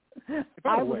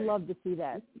 I would love to see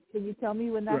that. Can you tell me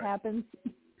when that happens?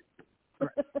 Right.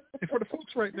 And for the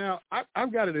folks right now,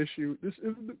 I've got an issue. This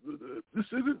is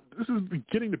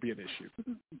beginning to be an issue.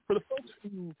 For the folks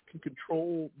who can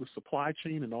control the supply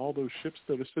chain and all those ships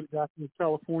that are sitting out in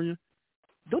California,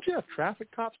 don't you have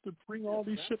traffic cops to bring all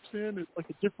these ships in at like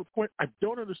a different point? I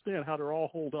don't understand how they're all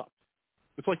holed up.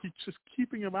 It's like you're just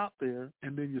keeping them out there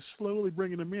and then you're slowly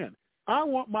bringing them in. I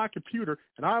want my computer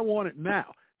and I want it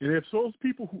now. And if those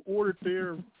people who ordered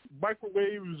their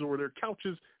microwaves or their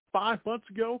couches 5 months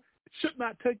ago, it should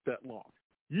not take that long.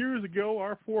 Years ago,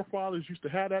 our forefathers used to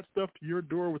have that stuff to your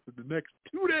door within the next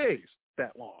 2 days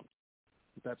that long.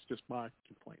 But that's just my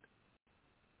complaint.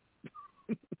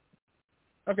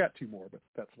 I've got two more, but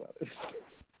that's about it.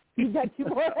 You've got two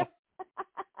more?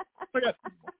 I got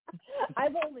two more.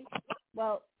 I've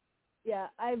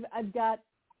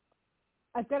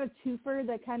got a twofer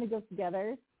that kind of goes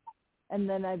together. And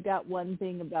then I've got one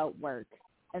thing about work,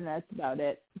 and that's about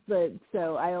it. But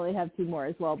so I only have two more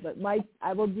as well. But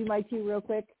I will do my two real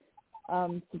quick.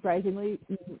 Surprisingly,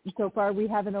 so far we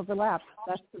haven't overlapped.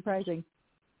 That's surprising.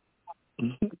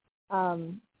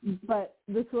 But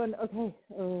this one, okay.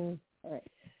 All right.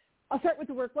 I'll start with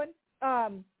the work one.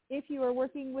 If you are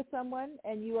working with someone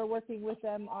and you are working with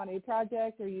them on a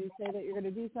project, or you say that you're going to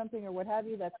do something or what have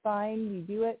you, that's fine. You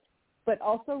do it. But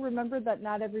also remember that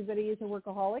not everybody is a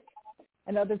workaholic.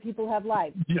 And other people have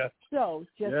lives. Yes. So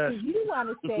just because you want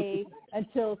to stay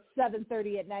until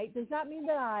 7:30 at night does not mean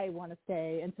that I want to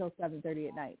stay until 7:30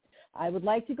 at night. I would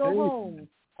like to go home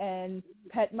and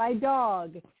pet my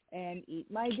dog and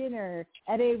eat my dinner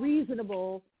at a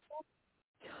reasonable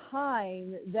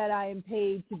time that I am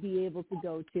paid to be able to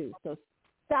go to. So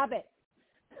stop it.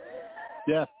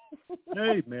 Yeah.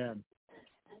 Hey, man.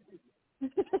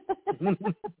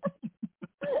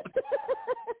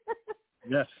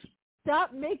 Yes.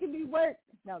 Stop making me work.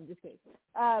 No, I'm just kidding.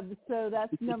 So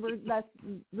that's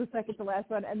the second to last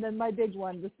one. And then my big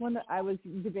one, this one I was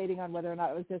debating on whether or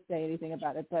not I was going to say anything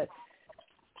about it, but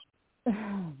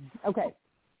okay.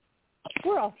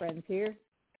 We're all friends here.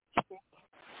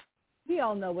 We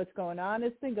all know what's going on.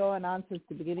 It's been going on since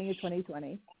the beginning of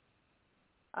 2020.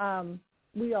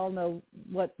 We all know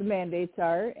what the mandates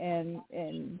are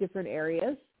in different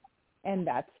areas, and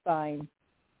that's fine.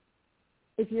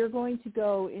 If you're going to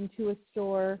go into a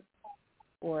store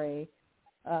or a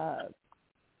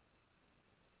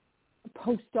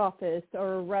post office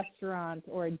or a restaurant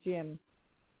or a gym,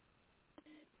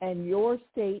 and your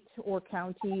state or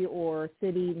county or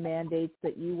city mandates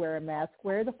that you wear a mask,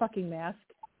 wear the fucking mask.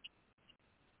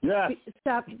 Yes.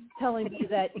 Stop telling me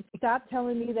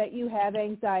that you have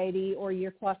anxiety or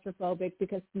you're claustrophobic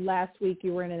because last week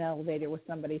you were in an elevator with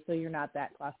somebody, so you're not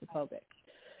that claustrophobic.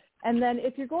 And then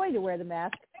if you're going to wear the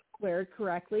mask, wear it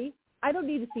correctly. I don't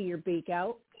need to see your beak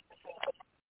out.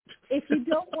 If you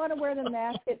don't want to wear the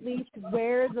mask, at least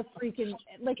wear the freaking,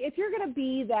 like, if you're going to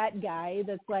be that guy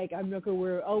that's like,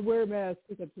 I'll wear a mask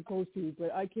because I'm supposed to,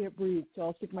 but I can't breathe, so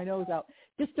I'll stick my nose out.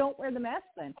 Just don't wear the mask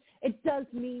then. It does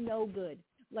me no good.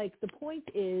 Like, the point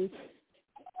of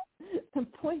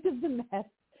the mask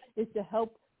is to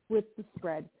help with the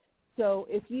spread. So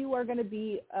if you are going to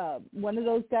be one of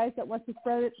those guys that wants to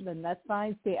spread it, then that's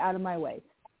fine. Stay out of my way.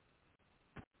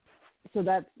 So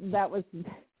that was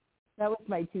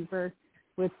my twofer,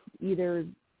 with either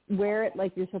wear it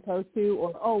like you're supposed to,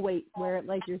 or wear it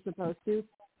like you're supposed to.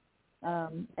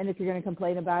 And if you're going to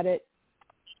complain about it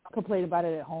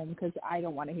at home, because I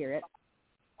don't want to hear it.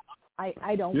 I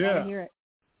don't want to hear it.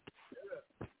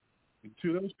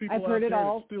 To those people I've heard it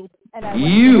all.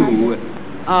 You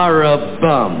are a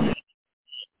bum.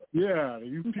 Yeah,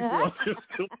 you people out there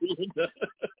still doing that.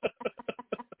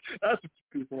 That's what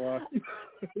people are.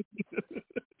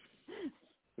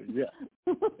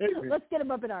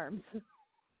 open arms.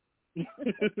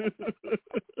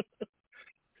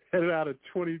 Headed out of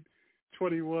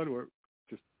 2021 with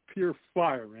just pure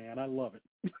fire, man. I love it.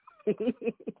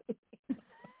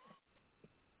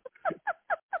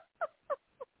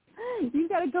 You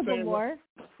got a couple more?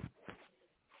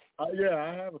 Yeah,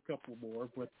 I have a couple more,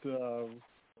 but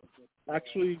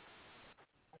actually,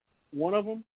 one of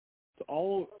them, to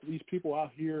all these people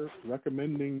out here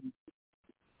recommending,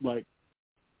 like,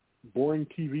 boring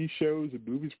TV shows and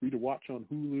movies for you to watch on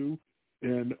Hulu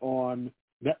and on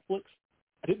Netflix,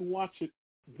 I didn't watch it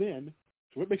then,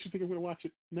 so what makes you think I'm going to watch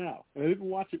it now? And I didn't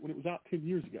watch it when it was out 10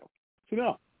 years ago. So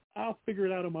no, I'll figure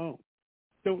it out on my own.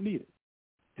 Don't need it.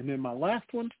 And then my last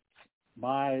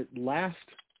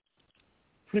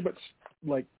pretty much,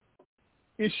 like,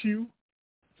 issue,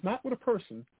 it's not with a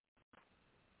person,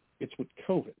 it's with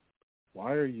COVID.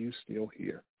 Why are you still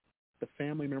here? The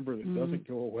family member that doesn't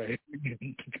go away, you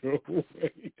need to go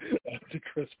away after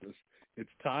Christmas. It's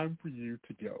time for you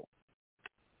to go.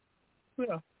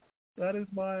 Yeah, that is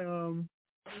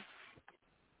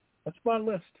that's my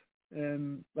list.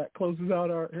 And that closes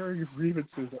out our area of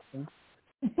grievances, I think.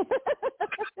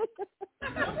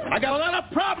 I got a lot of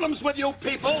problems with you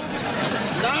people.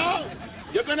 Now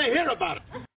you're going to hear about it.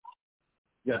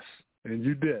 Yes, and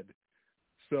you did.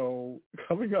 So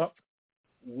coming up,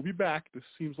 we'll be back. This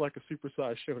seems like a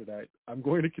supersized show tonight. I'm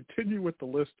going to continue with the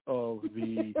list of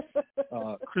the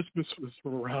Christmases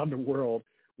from around the world.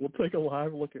 We'll take a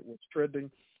live look at what's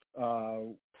trending.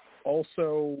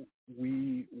 Also,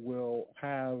 we will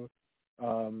have,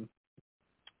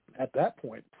 at that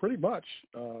point, pretty much,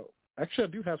 actually, I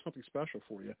do have something special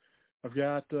for you. I've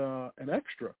got an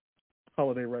extra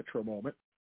holiday retro moment,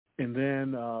 and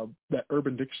then that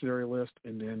Urban Dictionary list,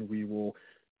 and then we will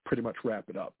pretty much wrap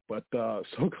it up. But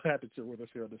so glad that you're with us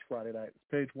here on this Friday night. It's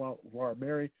Page One, Levar,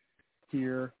 Mary,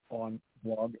 here on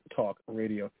Blog Talk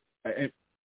Radio. And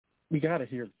we got to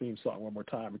hear the theme song one more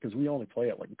time because we only play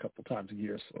it like a couple times a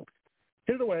year. So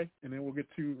hit it away, and then we'll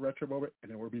get to retro moment,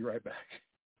 and then we'll be right back.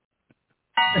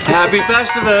 Happy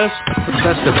Festivus!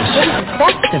 Festivus.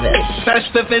 Festivus.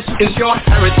 Festivus is your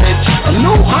heritage. A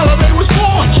new holiday was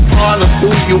born. All of who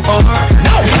you are.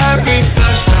 Now happy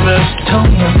Festivus.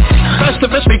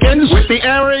 Festivus begins with the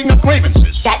airing of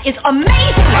grievances. That is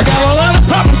amazing! I got a lot of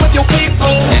problems with you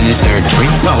people. And is there a tree?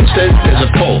 No, instead there's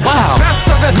a pole. Wow.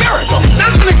 Festivus. Miracle.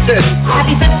 Doesn't exist.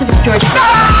 Happy Festivus, George.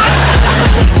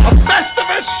 A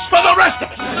Festivus for the rest of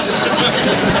us.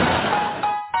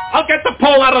 I'll get the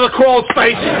pole out of the crawl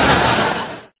space.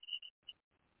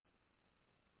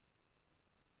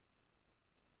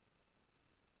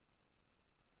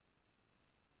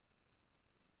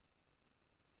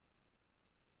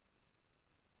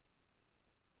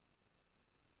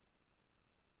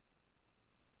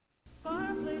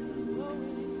 Fireplaces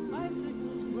glowing,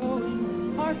 icicles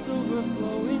growing, hearts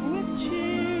overflowing with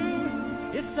cheer.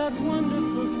 It's that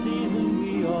wonderful season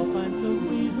we all find so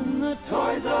pleasing. The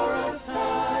Toys R Us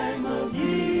time of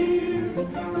year. The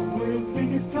world's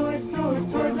biggest toy store,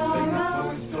 Toys R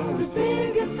Us. The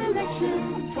biggest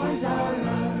selection, Toys R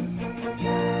Us.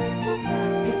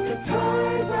 It's the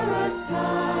Toys R Us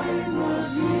time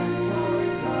of year.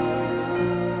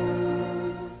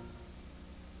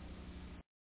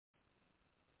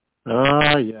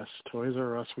 Ah, yes, Toys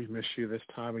R Us, we miss you this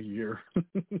time of year.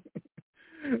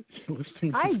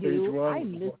 Listening to I Page do. One. I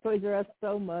miss Toys R Us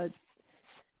so much.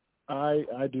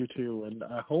 I do too, and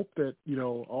I hope that, you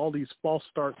know, all these false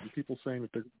starts and people saying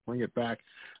that they're going to bring it back,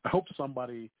 I hope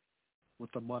somebody with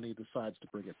the money decides to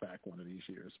bring it back one of these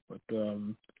years. But,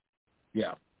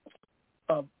 yeah.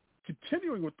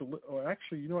 Continuing with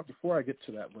actually, you know what, before I get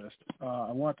to that list,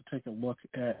 I want to take a look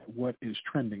at what is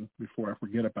trending before I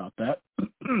forget about that.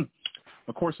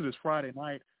 Of course, it is Friday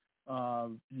night.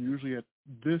 Usually at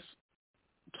this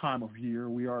time of year,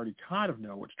 we already kind of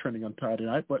know what's trending on Friday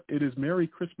night, but it is Merry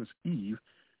Christmas Eve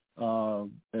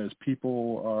as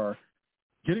people are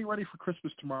getting ready for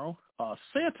Christmas tomorrow.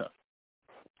 Santa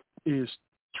is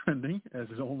trending,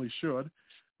 as it only should,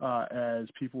 as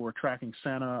people are tracking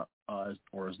Santa,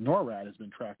 or as NORAD has been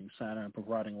tracking Santa and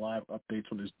providing live updates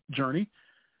on his journey.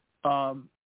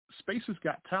 Space's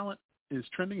Got Talent is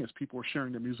trending as people are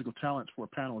sharing their musical talents for a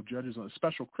panel of judges on a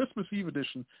special Christmas Eve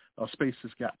edition of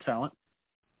Space's Got Talent.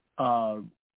 Drewski,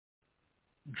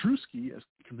 as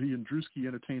comedian Drewski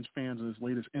entertains fans in his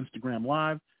latest Instagram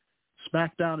Live.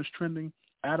 SmackDown is trending.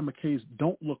 Adam McKay's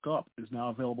Don't Look Up is now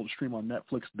available to stream on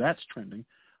Netflix. That's trending.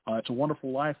 It's a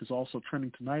Wonderful Life is also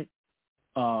trending tonight.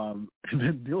 And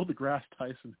then Neil deGrasse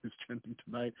Tyson is trending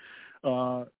tonight.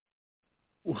 I'm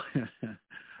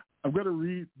going to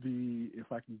read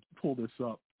if I can pull this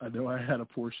up. I know I had a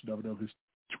portion of it of his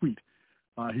tweet.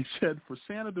 He said, for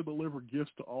Santa to deliver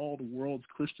gifts to all the world's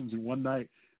Christians in one night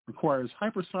requires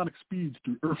hypersonic speeds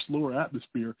through Earth's lower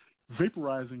atmosphere,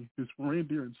 vaporizing his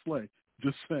reindeer and sleigh.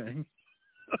 Just saying.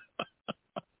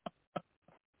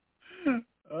 And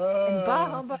bah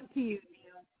humbug to you,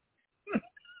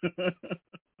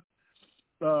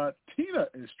 Neil. Tina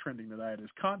is trending tonight as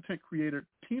content creator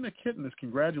Tina Kitten is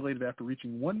congratulated after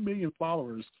reaching 1 million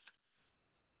followers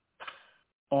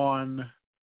on,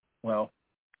 well,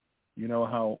 you know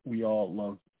how we all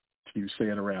love to say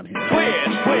it around here.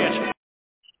 Twitch.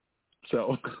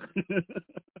 So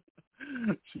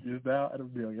she is now at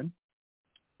 1 million.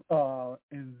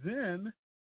 And then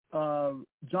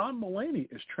John Mulaney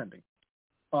is trending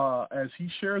as he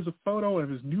shares a photo of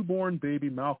his newborn baby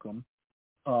Malcolm.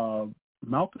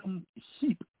 Malcolm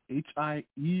Heap,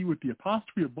 H-I-E with the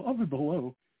apostrophe above and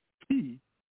below P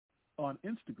on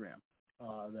Instagram.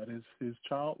 That is his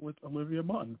child with Olivia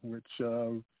Munn, which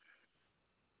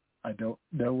I don't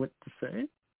know what to say.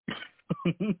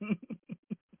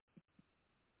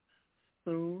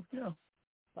 So, yeah.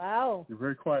 Wow. You're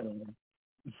very quiet on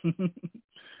that.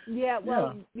 Yeah,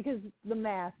 well, because the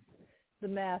math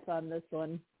on this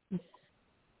one.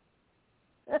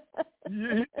 Yeah.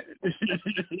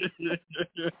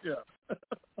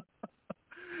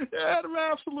 Yeah, the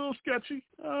math's a little sketchy.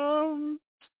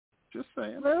 Just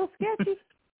saying. A little sketchy.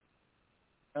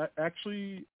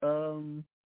 Actually,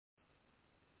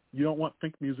 you don't want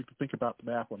Think Music to think about the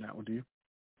math on that one, do you?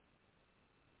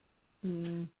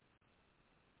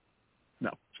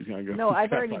 No, she's gonna go. No,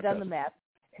 I've already done the math.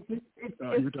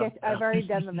 I've already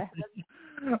done the math.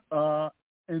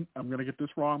 And I'm gonna get this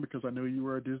wrong because I know you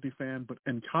were a Disney fan, but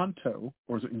Encanto,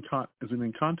 or is it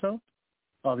Encanto?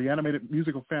 The animated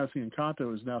musical fantasy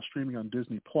Encanto is now streaming on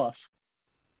Disney Plus.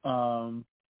 And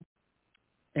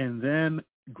then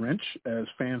Grinch, as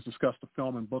fans discuss the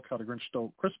film and book How the Grinch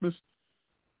Stole Christmas.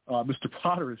 Mr.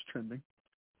 Potter is trending.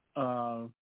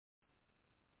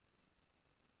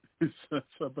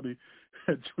 Somebody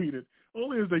had tweeted,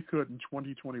 only as they could in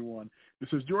 2021. It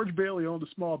says, George Bailey owned a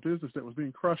small business that was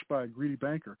being crushed by a greedy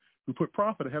banker who put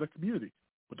profit ahead of community.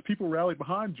 But the people rallied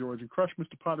behind George and crushed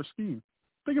Mr. Potter's scheme.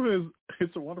 Think of it as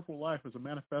It's a Wonderful Life as a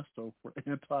manifesto for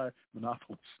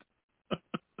anti-monopolists.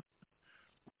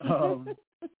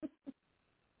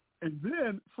 And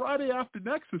then Friday After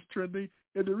Next is trending,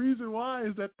 and the reason why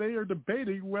is that they are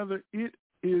debating whether it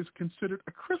is considered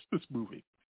a Christmas movie.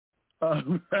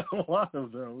 We've had a lot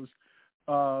of those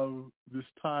this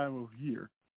time of year.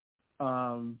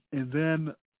 And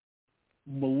then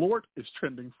Malort is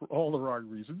trending for all the wrong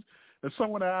reasons. As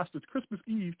someone asked, it's Christmas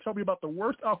Eve, tell me about the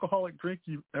worst alcoholic drink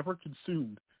you've ever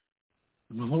consumed.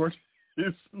 Malort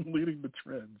is leading the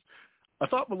trends. I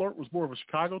thought Malort was more of a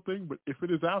Chicago thing, but if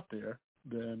it is out there,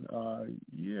 then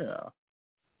yeah.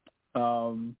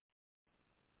 So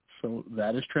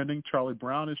that is trending. Charlie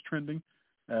Brown is trending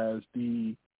as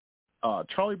the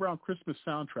Charlie Brown Christmas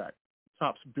soundtrack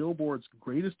tops Billboard's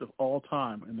greatest of all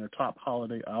time in their top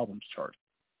holiday albums chart,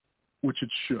 which it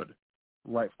should,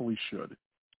 rightfully should.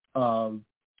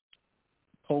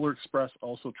 Polar Express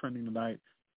also trending tonight.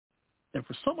 And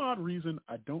for some odd reason,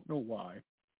 I don't know why,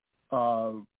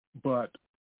 but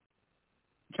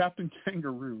Captain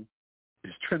Kangaroo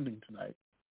is trending tonight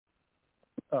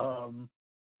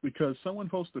because someone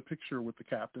posted a picture with the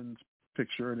captain's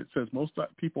picture, and it says, most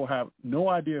people have no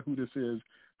idea who this is.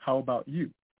 How about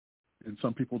you? And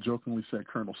some people jokingly said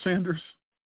Colonel Sanders.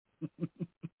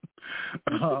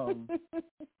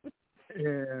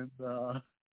 And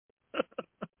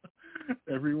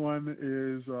everyone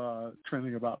is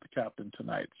trending about the captain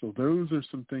tonight. So those are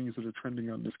some things that are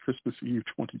trending on this Christmas Eve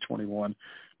 2021.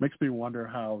 Makes me wonder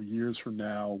how years from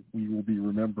now we will be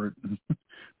remembered.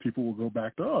 People will go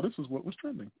back to, oh, this is what was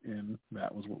trending, and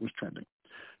that was what was trending.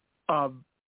 I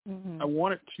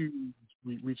wanted to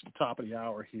reach the top of the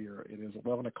hour here. It is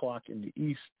 11 o'clock in the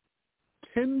East,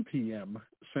 10 p.m.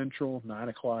 Central, 9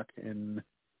 o'clock in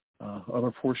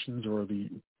other portions, or the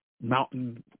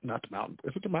mountain, not the mountain.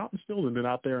 Is it the mountain still? And then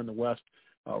out there in the West,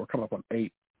 we're coming up on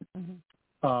 8.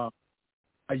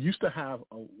 I used to have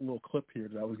a little clip here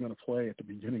that I was going to play at the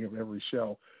beginning of every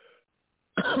show.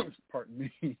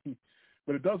 Pardon me.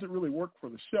 But it doesn't really work for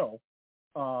the show.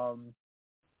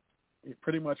 It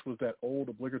pretty much was that old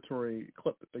obligatory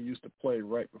clip that they used to play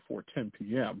right before 10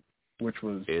 p.m., which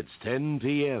was... It's 10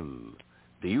 p.m.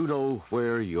 Do you know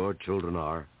where your children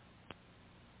are?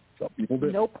 Some people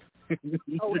did. Nope.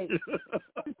 Oh, wait.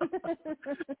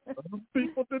 Some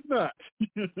people did not.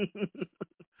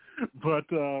 But,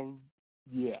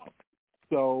 yeah.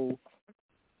 So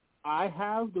I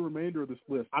have the remainder of this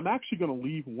list. I'm actually going to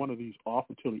leave one of these off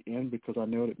until the end because I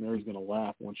know that Mary's going to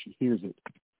laugh once she hears it.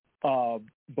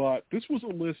 But this was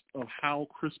a list of how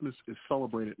Christmas is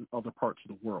celebrated in other parts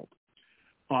of the world.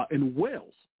 In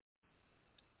Wales,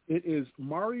 it is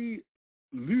Mari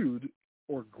Lwyd,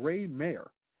 or Grey Mare.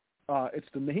 It's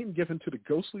the name given to the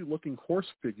ghostly-looking horse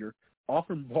figure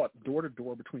often bought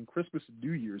door-to-door between Christmas and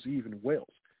New Year's Eve in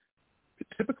Wales. It's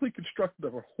typically constructed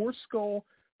of a horse skull,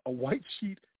 a white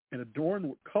sheet, and adorned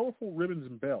with colorful ribbons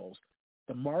and bells.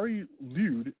 The Mari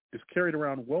Lwyd is carried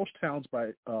around Welsh towns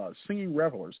by singing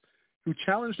revelers who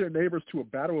challenge their neighbors to a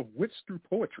battle of wits through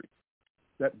poetry.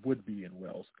 That would be in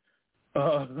Wales.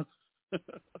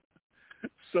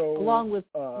 So, along with,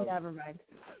 never mind.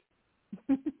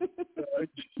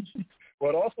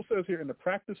 Well, it also says here, and the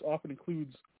practice often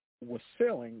includes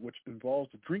wassailing, which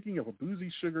involves the drinking of a boozy,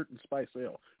 sugared, and spiced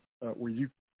ale. Were you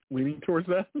leaning towards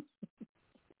that?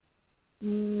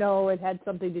 No, it had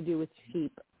something to do with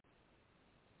sheep.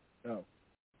 Oh,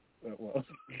 well.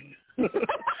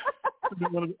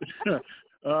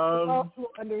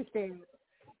 Also understand.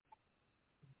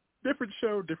 Different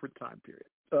show, different time period.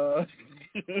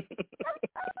 It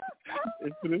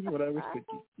is what I was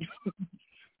thinking.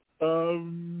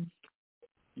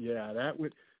 Yeah, that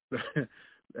would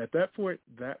at that point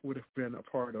that would have been a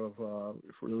part of for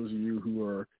those of you who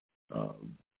are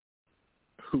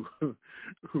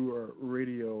who are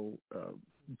radio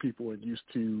people and used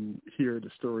to hear the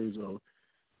stories of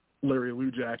Larry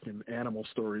Lujack and animal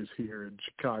stories here in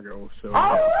Chicago. So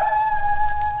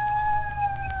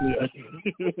yeah,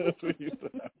 that's what used to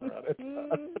happen around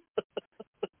it.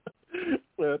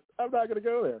 But I'm not going to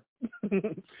go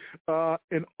there.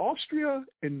 In Austria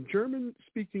and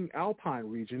German-speaking Alpine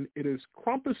region, it is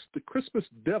Krampus the Christmas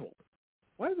Devil.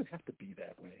 Why does it have to be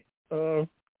that way?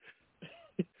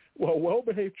 While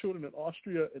well-behaved children in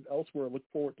Austria and elsewhere look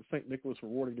forward to St. Nicholas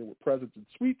rewarding them with presents and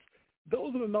sweets,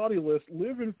 those on the naughty list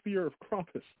live in fear of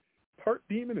Krampus, part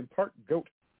demon and part goat.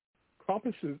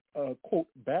 Krampus is a, quote,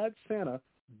 bad Santa,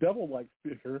 devil-like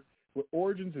figure with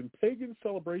origins in pagan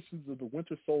celebrations of the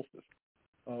winter solstice.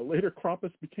 Later,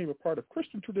 Krampus became a part of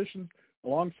Christian traditions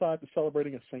alongside the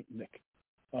celebrating of St. Nick.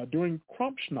 During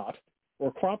Krampsnacht,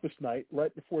 or Krampus night,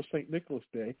 right before St. Nicholas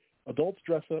Day, adults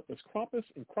dress up as Krampus,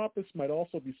 and Krampus might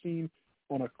also be seen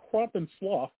on a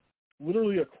Krampensloth,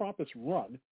 literally a Krampus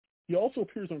run. He also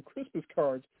appears on Christmas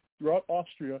cards throughout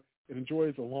Austria and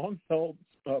enjoys a long-held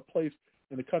place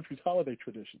in the country's holiday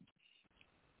traditions.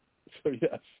 So,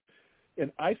 yes.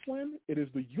 In Iceland, it is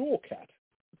the Yule Cat,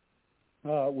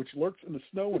 which lurks in the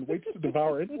snow and waits to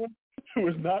devour anyone who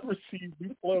has not received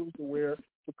new clothes to wear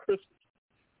for Christmas.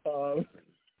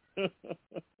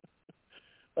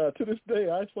 To this day,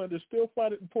 Icelanders still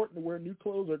find it important to wear new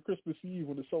clothes on Christmas Eve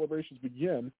when the celebrations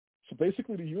begin. So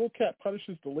basically, the Yule Cat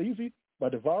punishes the lazy by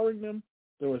devouring them,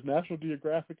 though as National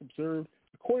Geographic observed,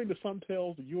 according to some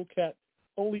tales, the Yule Cat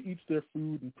only eats their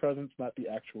food and presents, not the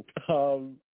actual.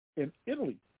 In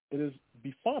Italy, it is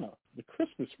Befana, the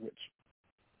Christmas witch.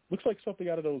 Looks like something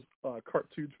out of those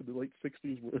cartoons from the late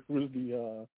 60s where it was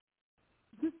the,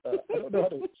 I don't know how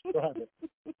to describe it.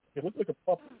 It looked like a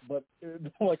puppet, but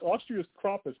like Austria's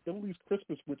Krampus, Italy's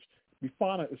Christmas witch,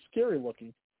 Befana, is scary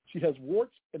looking. She has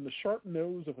warts and the sharp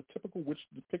nose of a typical witch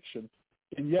depiction,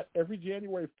 and yet every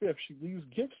January 5th she leaves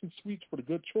gifts and sweets for the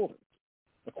good children.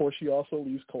 Of course, she also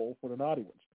leaves coal for the naughty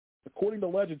ones. According to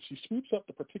legend, she swoops up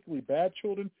the particularly bad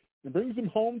children and brings them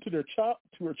home to her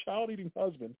child-eating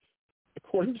husband.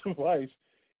 According to Vice,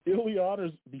 Italy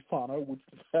honors Befana with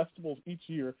festivals each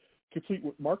year, complete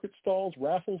with market stalls,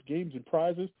 raffles, games, and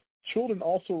prizes. Children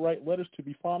also write letters to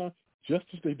Befana just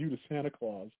as they do to Santa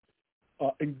Claus.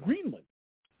 In Greenland,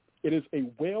 it is a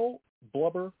whale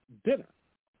blubber dinner.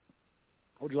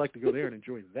 How would you like to go there and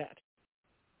enjoy that?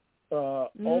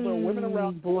 Although women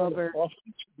around the world have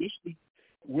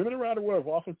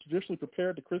often traditionally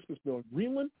prepared the Christmas meal in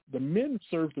Greenland, the men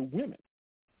serve the women.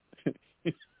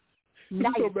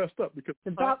 Nice. It's so messed up because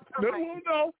no,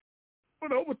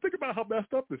 but think about how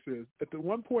messed up this is. At the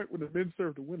one point when the men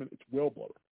serve the women, it's whale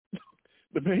blubber.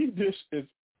 The main dish is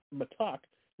matak,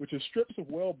 which is strips of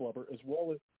whale blubber as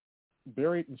well as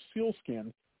buried in seal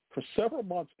skin for several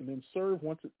months and then served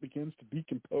once it begins to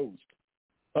decompose.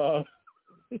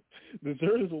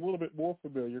 Dessert is a little bit more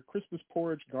familiar. Christmas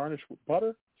porridge garnished with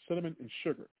butter, cinnamon, and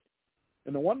sugar.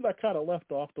 And the one that I kind of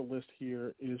left off the list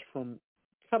here is from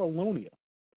Catalonia.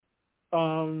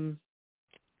 I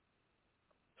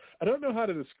don't know how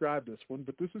to describe this one,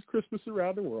 but this is Christmas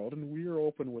around the world, and we are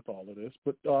open with all of this.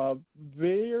 But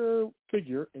their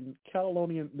figure in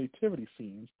Catalonian nativity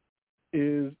scenes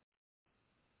is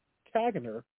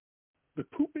Caganer, the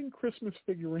pooping Christmas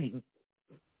figurine.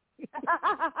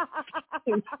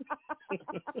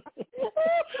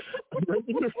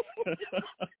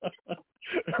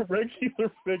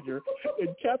 regular figure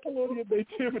in Catalonian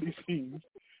nativity scenes.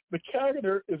 The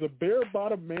character is a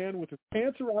bare-bottomed man with his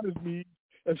pants around his knees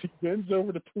as he bends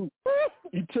over to poop.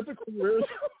 He typically wears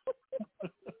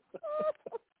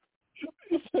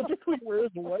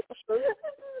a white shirt. This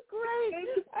is great.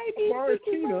 I need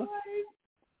Maratina,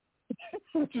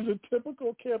 which is a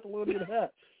typical Catalonian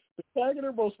hat. The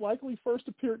character most likely first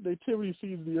appeared in nativity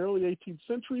scenes in the early 18th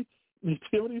century.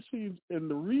 Nativity scenes in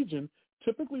the region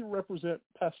typically represent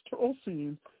pastoral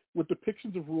scenes with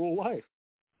depictions of rural life.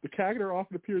 The character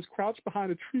often appears crouched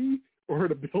behind a tree or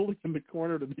in a building in the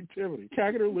corner of the nativity.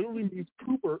 Character literally means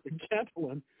pooper in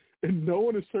Catalan, and no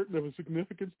one is certain of his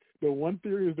significance, though one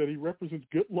theory is that he represents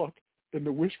good luck and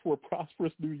the wish for a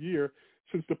prosperous new year,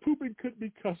 since the pooping could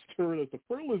be construed as the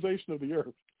fertilization of the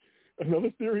earth. Another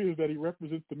theory is that he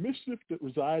represents the mischief that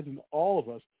resides in all of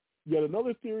us. Yet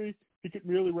another theory, he could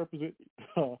merely represent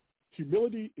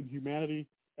humility and humanity.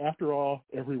 After all,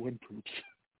 everyone poops.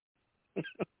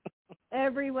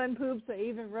 Everyone poops. I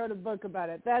even wrote a book about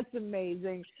it. That's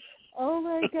amazing. Oh,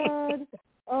 my God.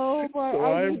 Oh, my. So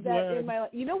I need that in my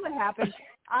life. You know what happened?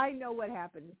 I know what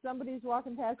happened. Somebody's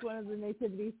walking past one of the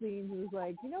nativity scenes and was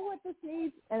like, you know what this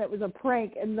needs? And it was a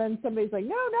prank. And then somebody's like,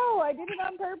 no, I did it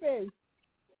on purpose.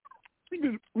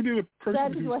 We did a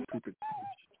person who's pooping.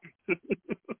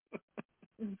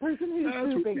 The person who's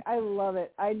pooping. I love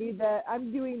it. I need that.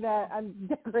 I'm doing that. I'm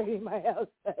decorating my house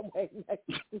that way next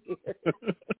year.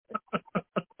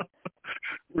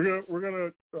 We're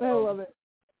gonna. I love it.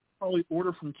 Probably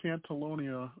order from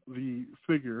Catalonia the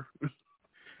figure,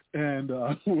 and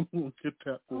we'll get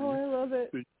that for you. Oh, I love it.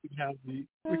 So you can have the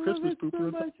love Christmas it pooper.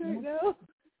 So much right now.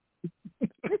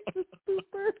 Christmas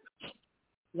pooper.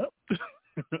 Yep.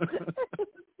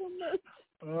 So much.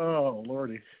 Oh,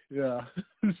 Lordy. Yeah.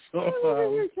 So, I'm over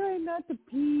here trying not to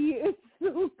pee. It's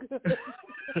so good.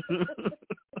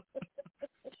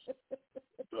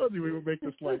 I told you we would make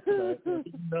this light tonight.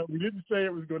 No, we didn't say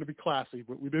it was going to be classy,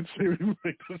 but we did say we would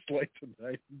make this light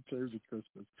tonight in terms of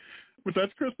Christmas. But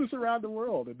that's Christmas around the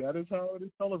world, and that is how it is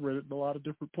celebrated in a lot of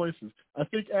different places. I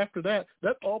think after that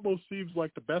almost seems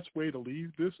like the best way to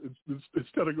leave this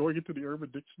instead of going into the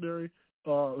Urban Dictionary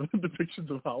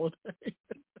depictions of holiday.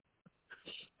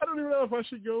 I don't even know if I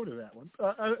should go to that one.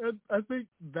 I think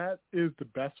that is the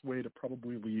best way to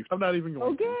probably leave. I'm not even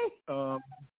going to.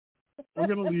 I'm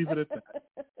going to leave it at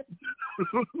that.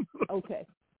 Okay.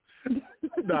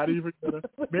 Not even gonna.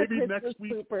 Maybe next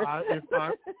week.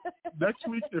 Next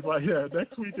week, if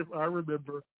I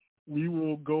remember, we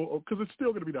will go because it's still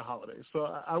going to be the holidays. So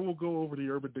I will go over the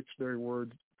Urban Dictionary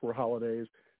words for holidays.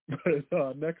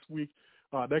 But next week,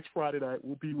 next Friday night,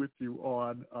 we'll be with you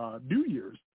on New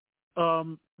Year's.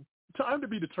 Time to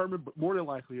be determined, but more than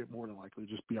likely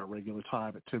just be our regular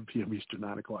time at 10 p.m. Eastern,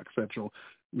 9 o'clock Central,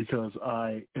 because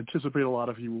I anticipate a lot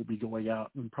of you will be going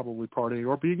out and probably partying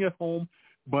or being at home.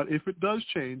 But if it does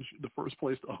change, the first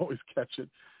place to always catch it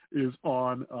is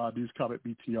on News Comment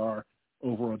BTR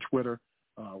over on Twitter.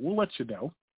 We'll let you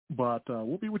know, but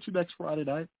we'll be with you next Friday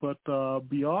night. But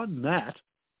beyond that,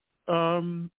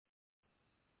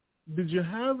 did you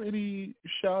have any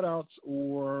shout-outs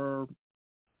or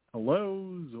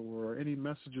hellos or any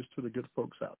messages to the good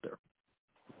folks out there?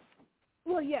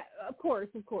 Well, yeah, of course.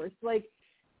 Like,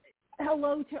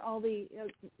 hello to all the,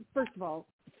 first of all,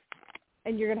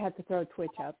 and you're going to have to throw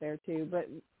Twitch out there too, but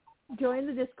join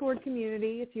the Discord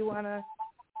community if you want to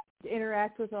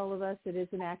interact with all of us. It is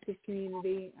an active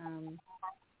community.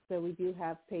 So we do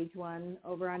have page one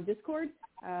over on Discord.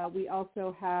 We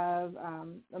also have,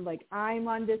 I'm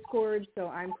on Discord, so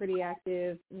I'm pretty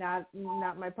active. Not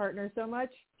my partner so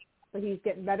much, but he's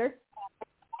getting better.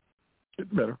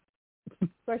 Getting better.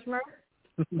 Question mark?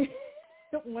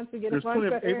 Once we get a fun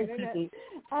better internet.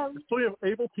 There's plenty of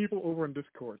able people over on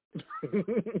Discord. There's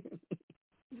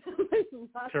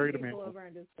lots of people over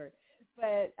on Discord.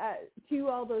 But to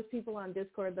all those people on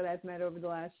Discord that I've met over the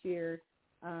last year,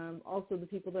 also the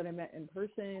people that I met in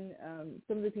person,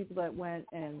 some of the people that went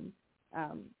and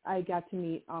I got to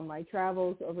meet on my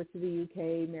travels over to the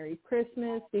UK. Merry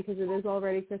Christmas, because it is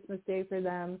already Christmas Day for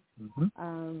them.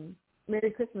 Mm-hmm.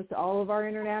 Merry Christmas to all of our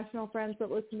international friends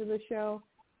that listen to the show.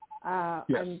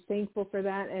 Yes. I'm thankful for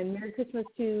that. And Merry Christmas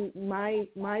to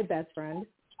my best friend,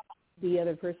 the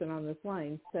other person on this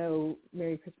line. So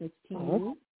Merry Christmas to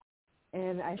you.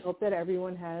 And I hope that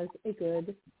everyone has a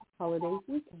good holiday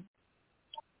weekend.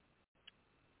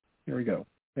 Here we go.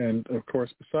 And, of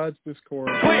course, besides Discord...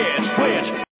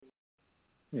 Twitch!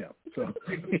 Yeah, so...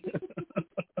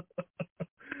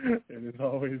 and as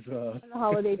always... and the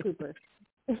holiday pooper.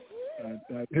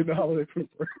 In the holiday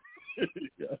pooper.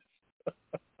 Yes.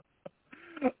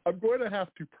 I'm going to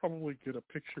have to probably get a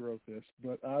picture of this,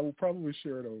 but I will probably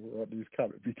share it over on these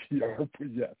comment BTR.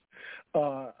 But yes,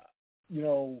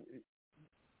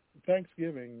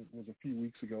 Thanksgiving was a few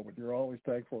weeks ago, but you're always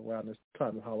thankful around this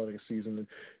time of holiday season. And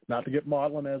not to get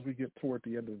maudlin as we get toward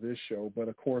the end of this show, but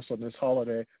of course on this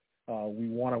holiday, we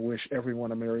want to wish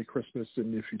everyone a Merry Christmas.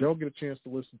 And if you don't get a chance to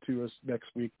listen to us next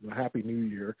week, a Happy New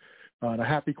Year and a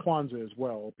Happy Kwanzaa as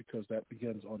well, because that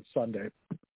begins on Sunday.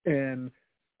 And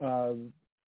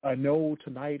I know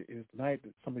tonight is the night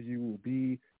that some of you will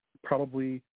be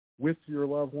probably with your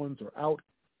loved ones or out.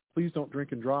 Please don't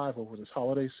drink and drive over this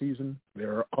holiday season.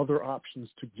 There are other options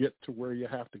to get to where you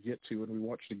have to get to, and we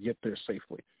want you to get there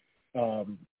safely.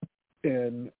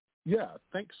 And, yeah,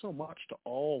 thanks so much to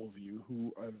all of you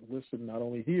who have listened not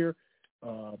only here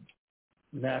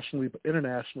nationally but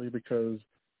internationally, because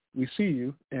we see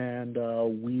you, and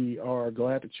we are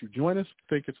glad that you join us.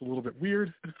 I think it's a little bit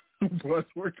weird, but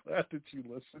we're glad that you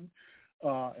listen.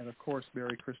 And, of course,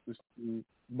 Merry Christmas to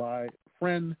my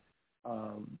friend.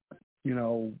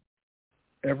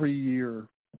 Every year,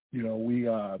 we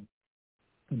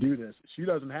do this. She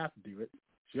doesn't have to do it.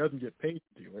 She doesn't get paid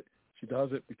to do it. She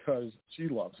does it because she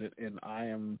loves it, and I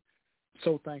am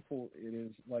so thankful. It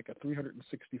is like a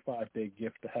 365-day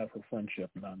gift to have her friendship,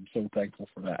 and I'm so thankful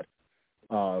for that.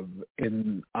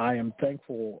 And I am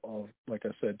thankful of, like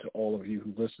I said, to all of you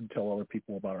who listen, tell other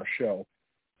people about our show.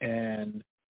 And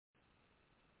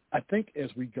I think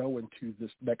as we go into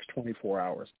this next 24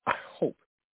 hours, I hope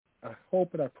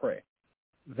and I pray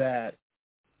that,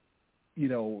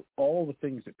 all the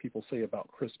things that people say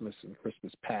about Christmas and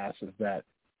Christmas past is that,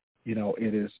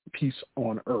 it is peace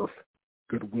on earth,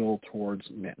 goodwill towards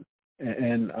men.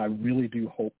 And I really do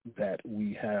hope that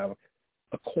we have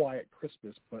a quiet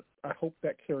Christmas, but I hope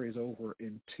that carries over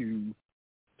into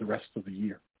the rest of the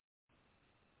year.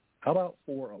 How about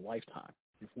for a lifetime?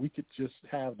 If we could just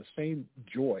have the same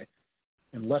joy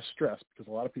and less stress, because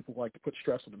a lot of people like to put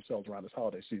stress on themselves around this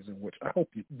holiday season, which I hope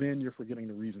then you're forgetting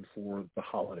the reason for the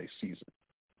holiday season.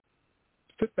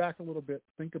 Sit back a little bit,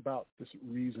 think about this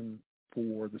reason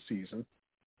for the season.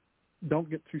 Don't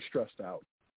get too stressed out,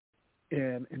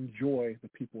 and enjoy the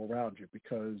people around you,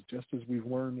 because just as we've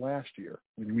learned last year,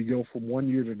 when we go from one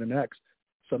year to the next,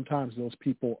 sometimes those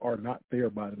people are not there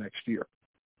by the next year.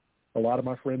 A lot of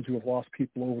my friends who have lost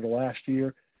people over the last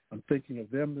year, I'm thinking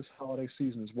of them this holiday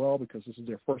season as well, because this is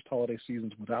their first holiday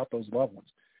seasons without those loved ones.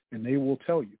 And they will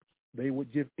tell you they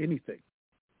would give anything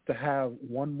to have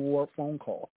one more phone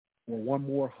call or one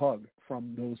more hug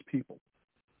from those people.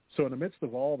 So in the midst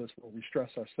of all this, where we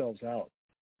stress ourselves out,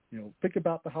 think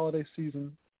about the holiday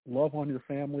season, love on your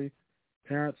family,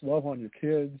 parents, love on your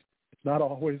kids. It's not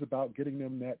always about getting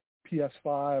them that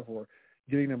PS5 or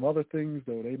getting them other things,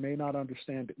 though they may not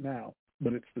understand it now.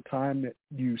 But it's the time that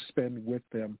you spend with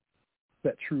them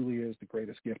that truly is the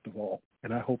greatest gift of all.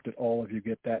 And I hope that all of you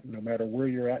get that, no matter where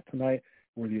you're at tonight,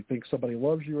 whether you think somebody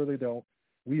loves you or they don't.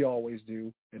 We always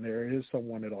do, and there is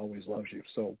someone that always loves you.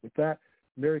 So with that,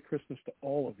 Merry Christmas to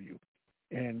all of you.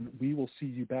 And we will see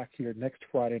you back here next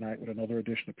Friday night with another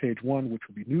edition of Page One, which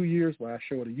will be New Year's, last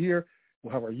show of the year.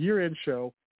 We'll have our year-end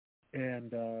show.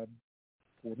 And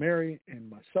for Mary and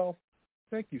myself,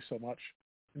 thank you so much.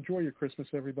 Enjoy your Christmas,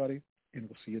 everybody, and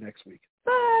we'll see you next week.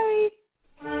 Bye.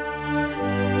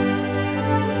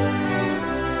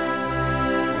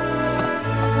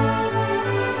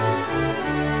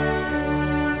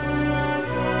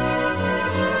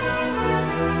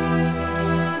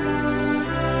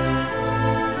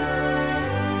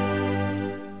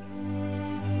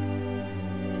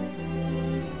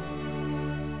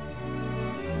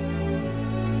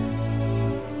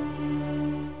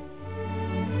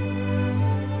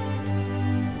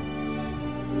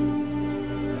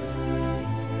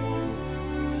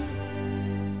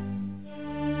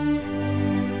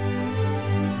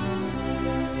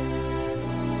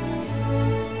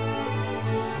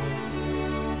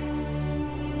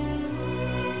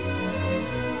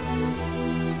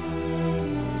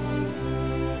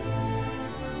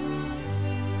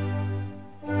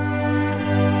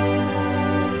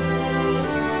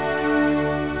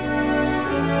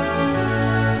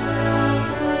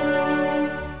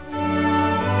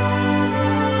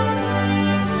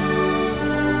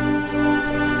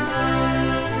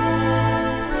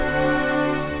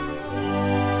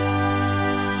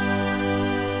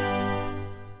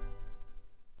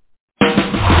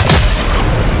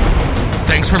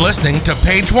 Listening to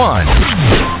Page One.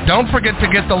 Don't forget to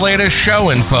get the latest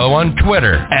show info on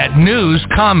Twitter at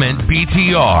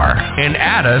NewsCommentBTR and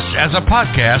add us as a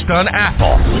podcast on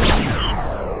Apple.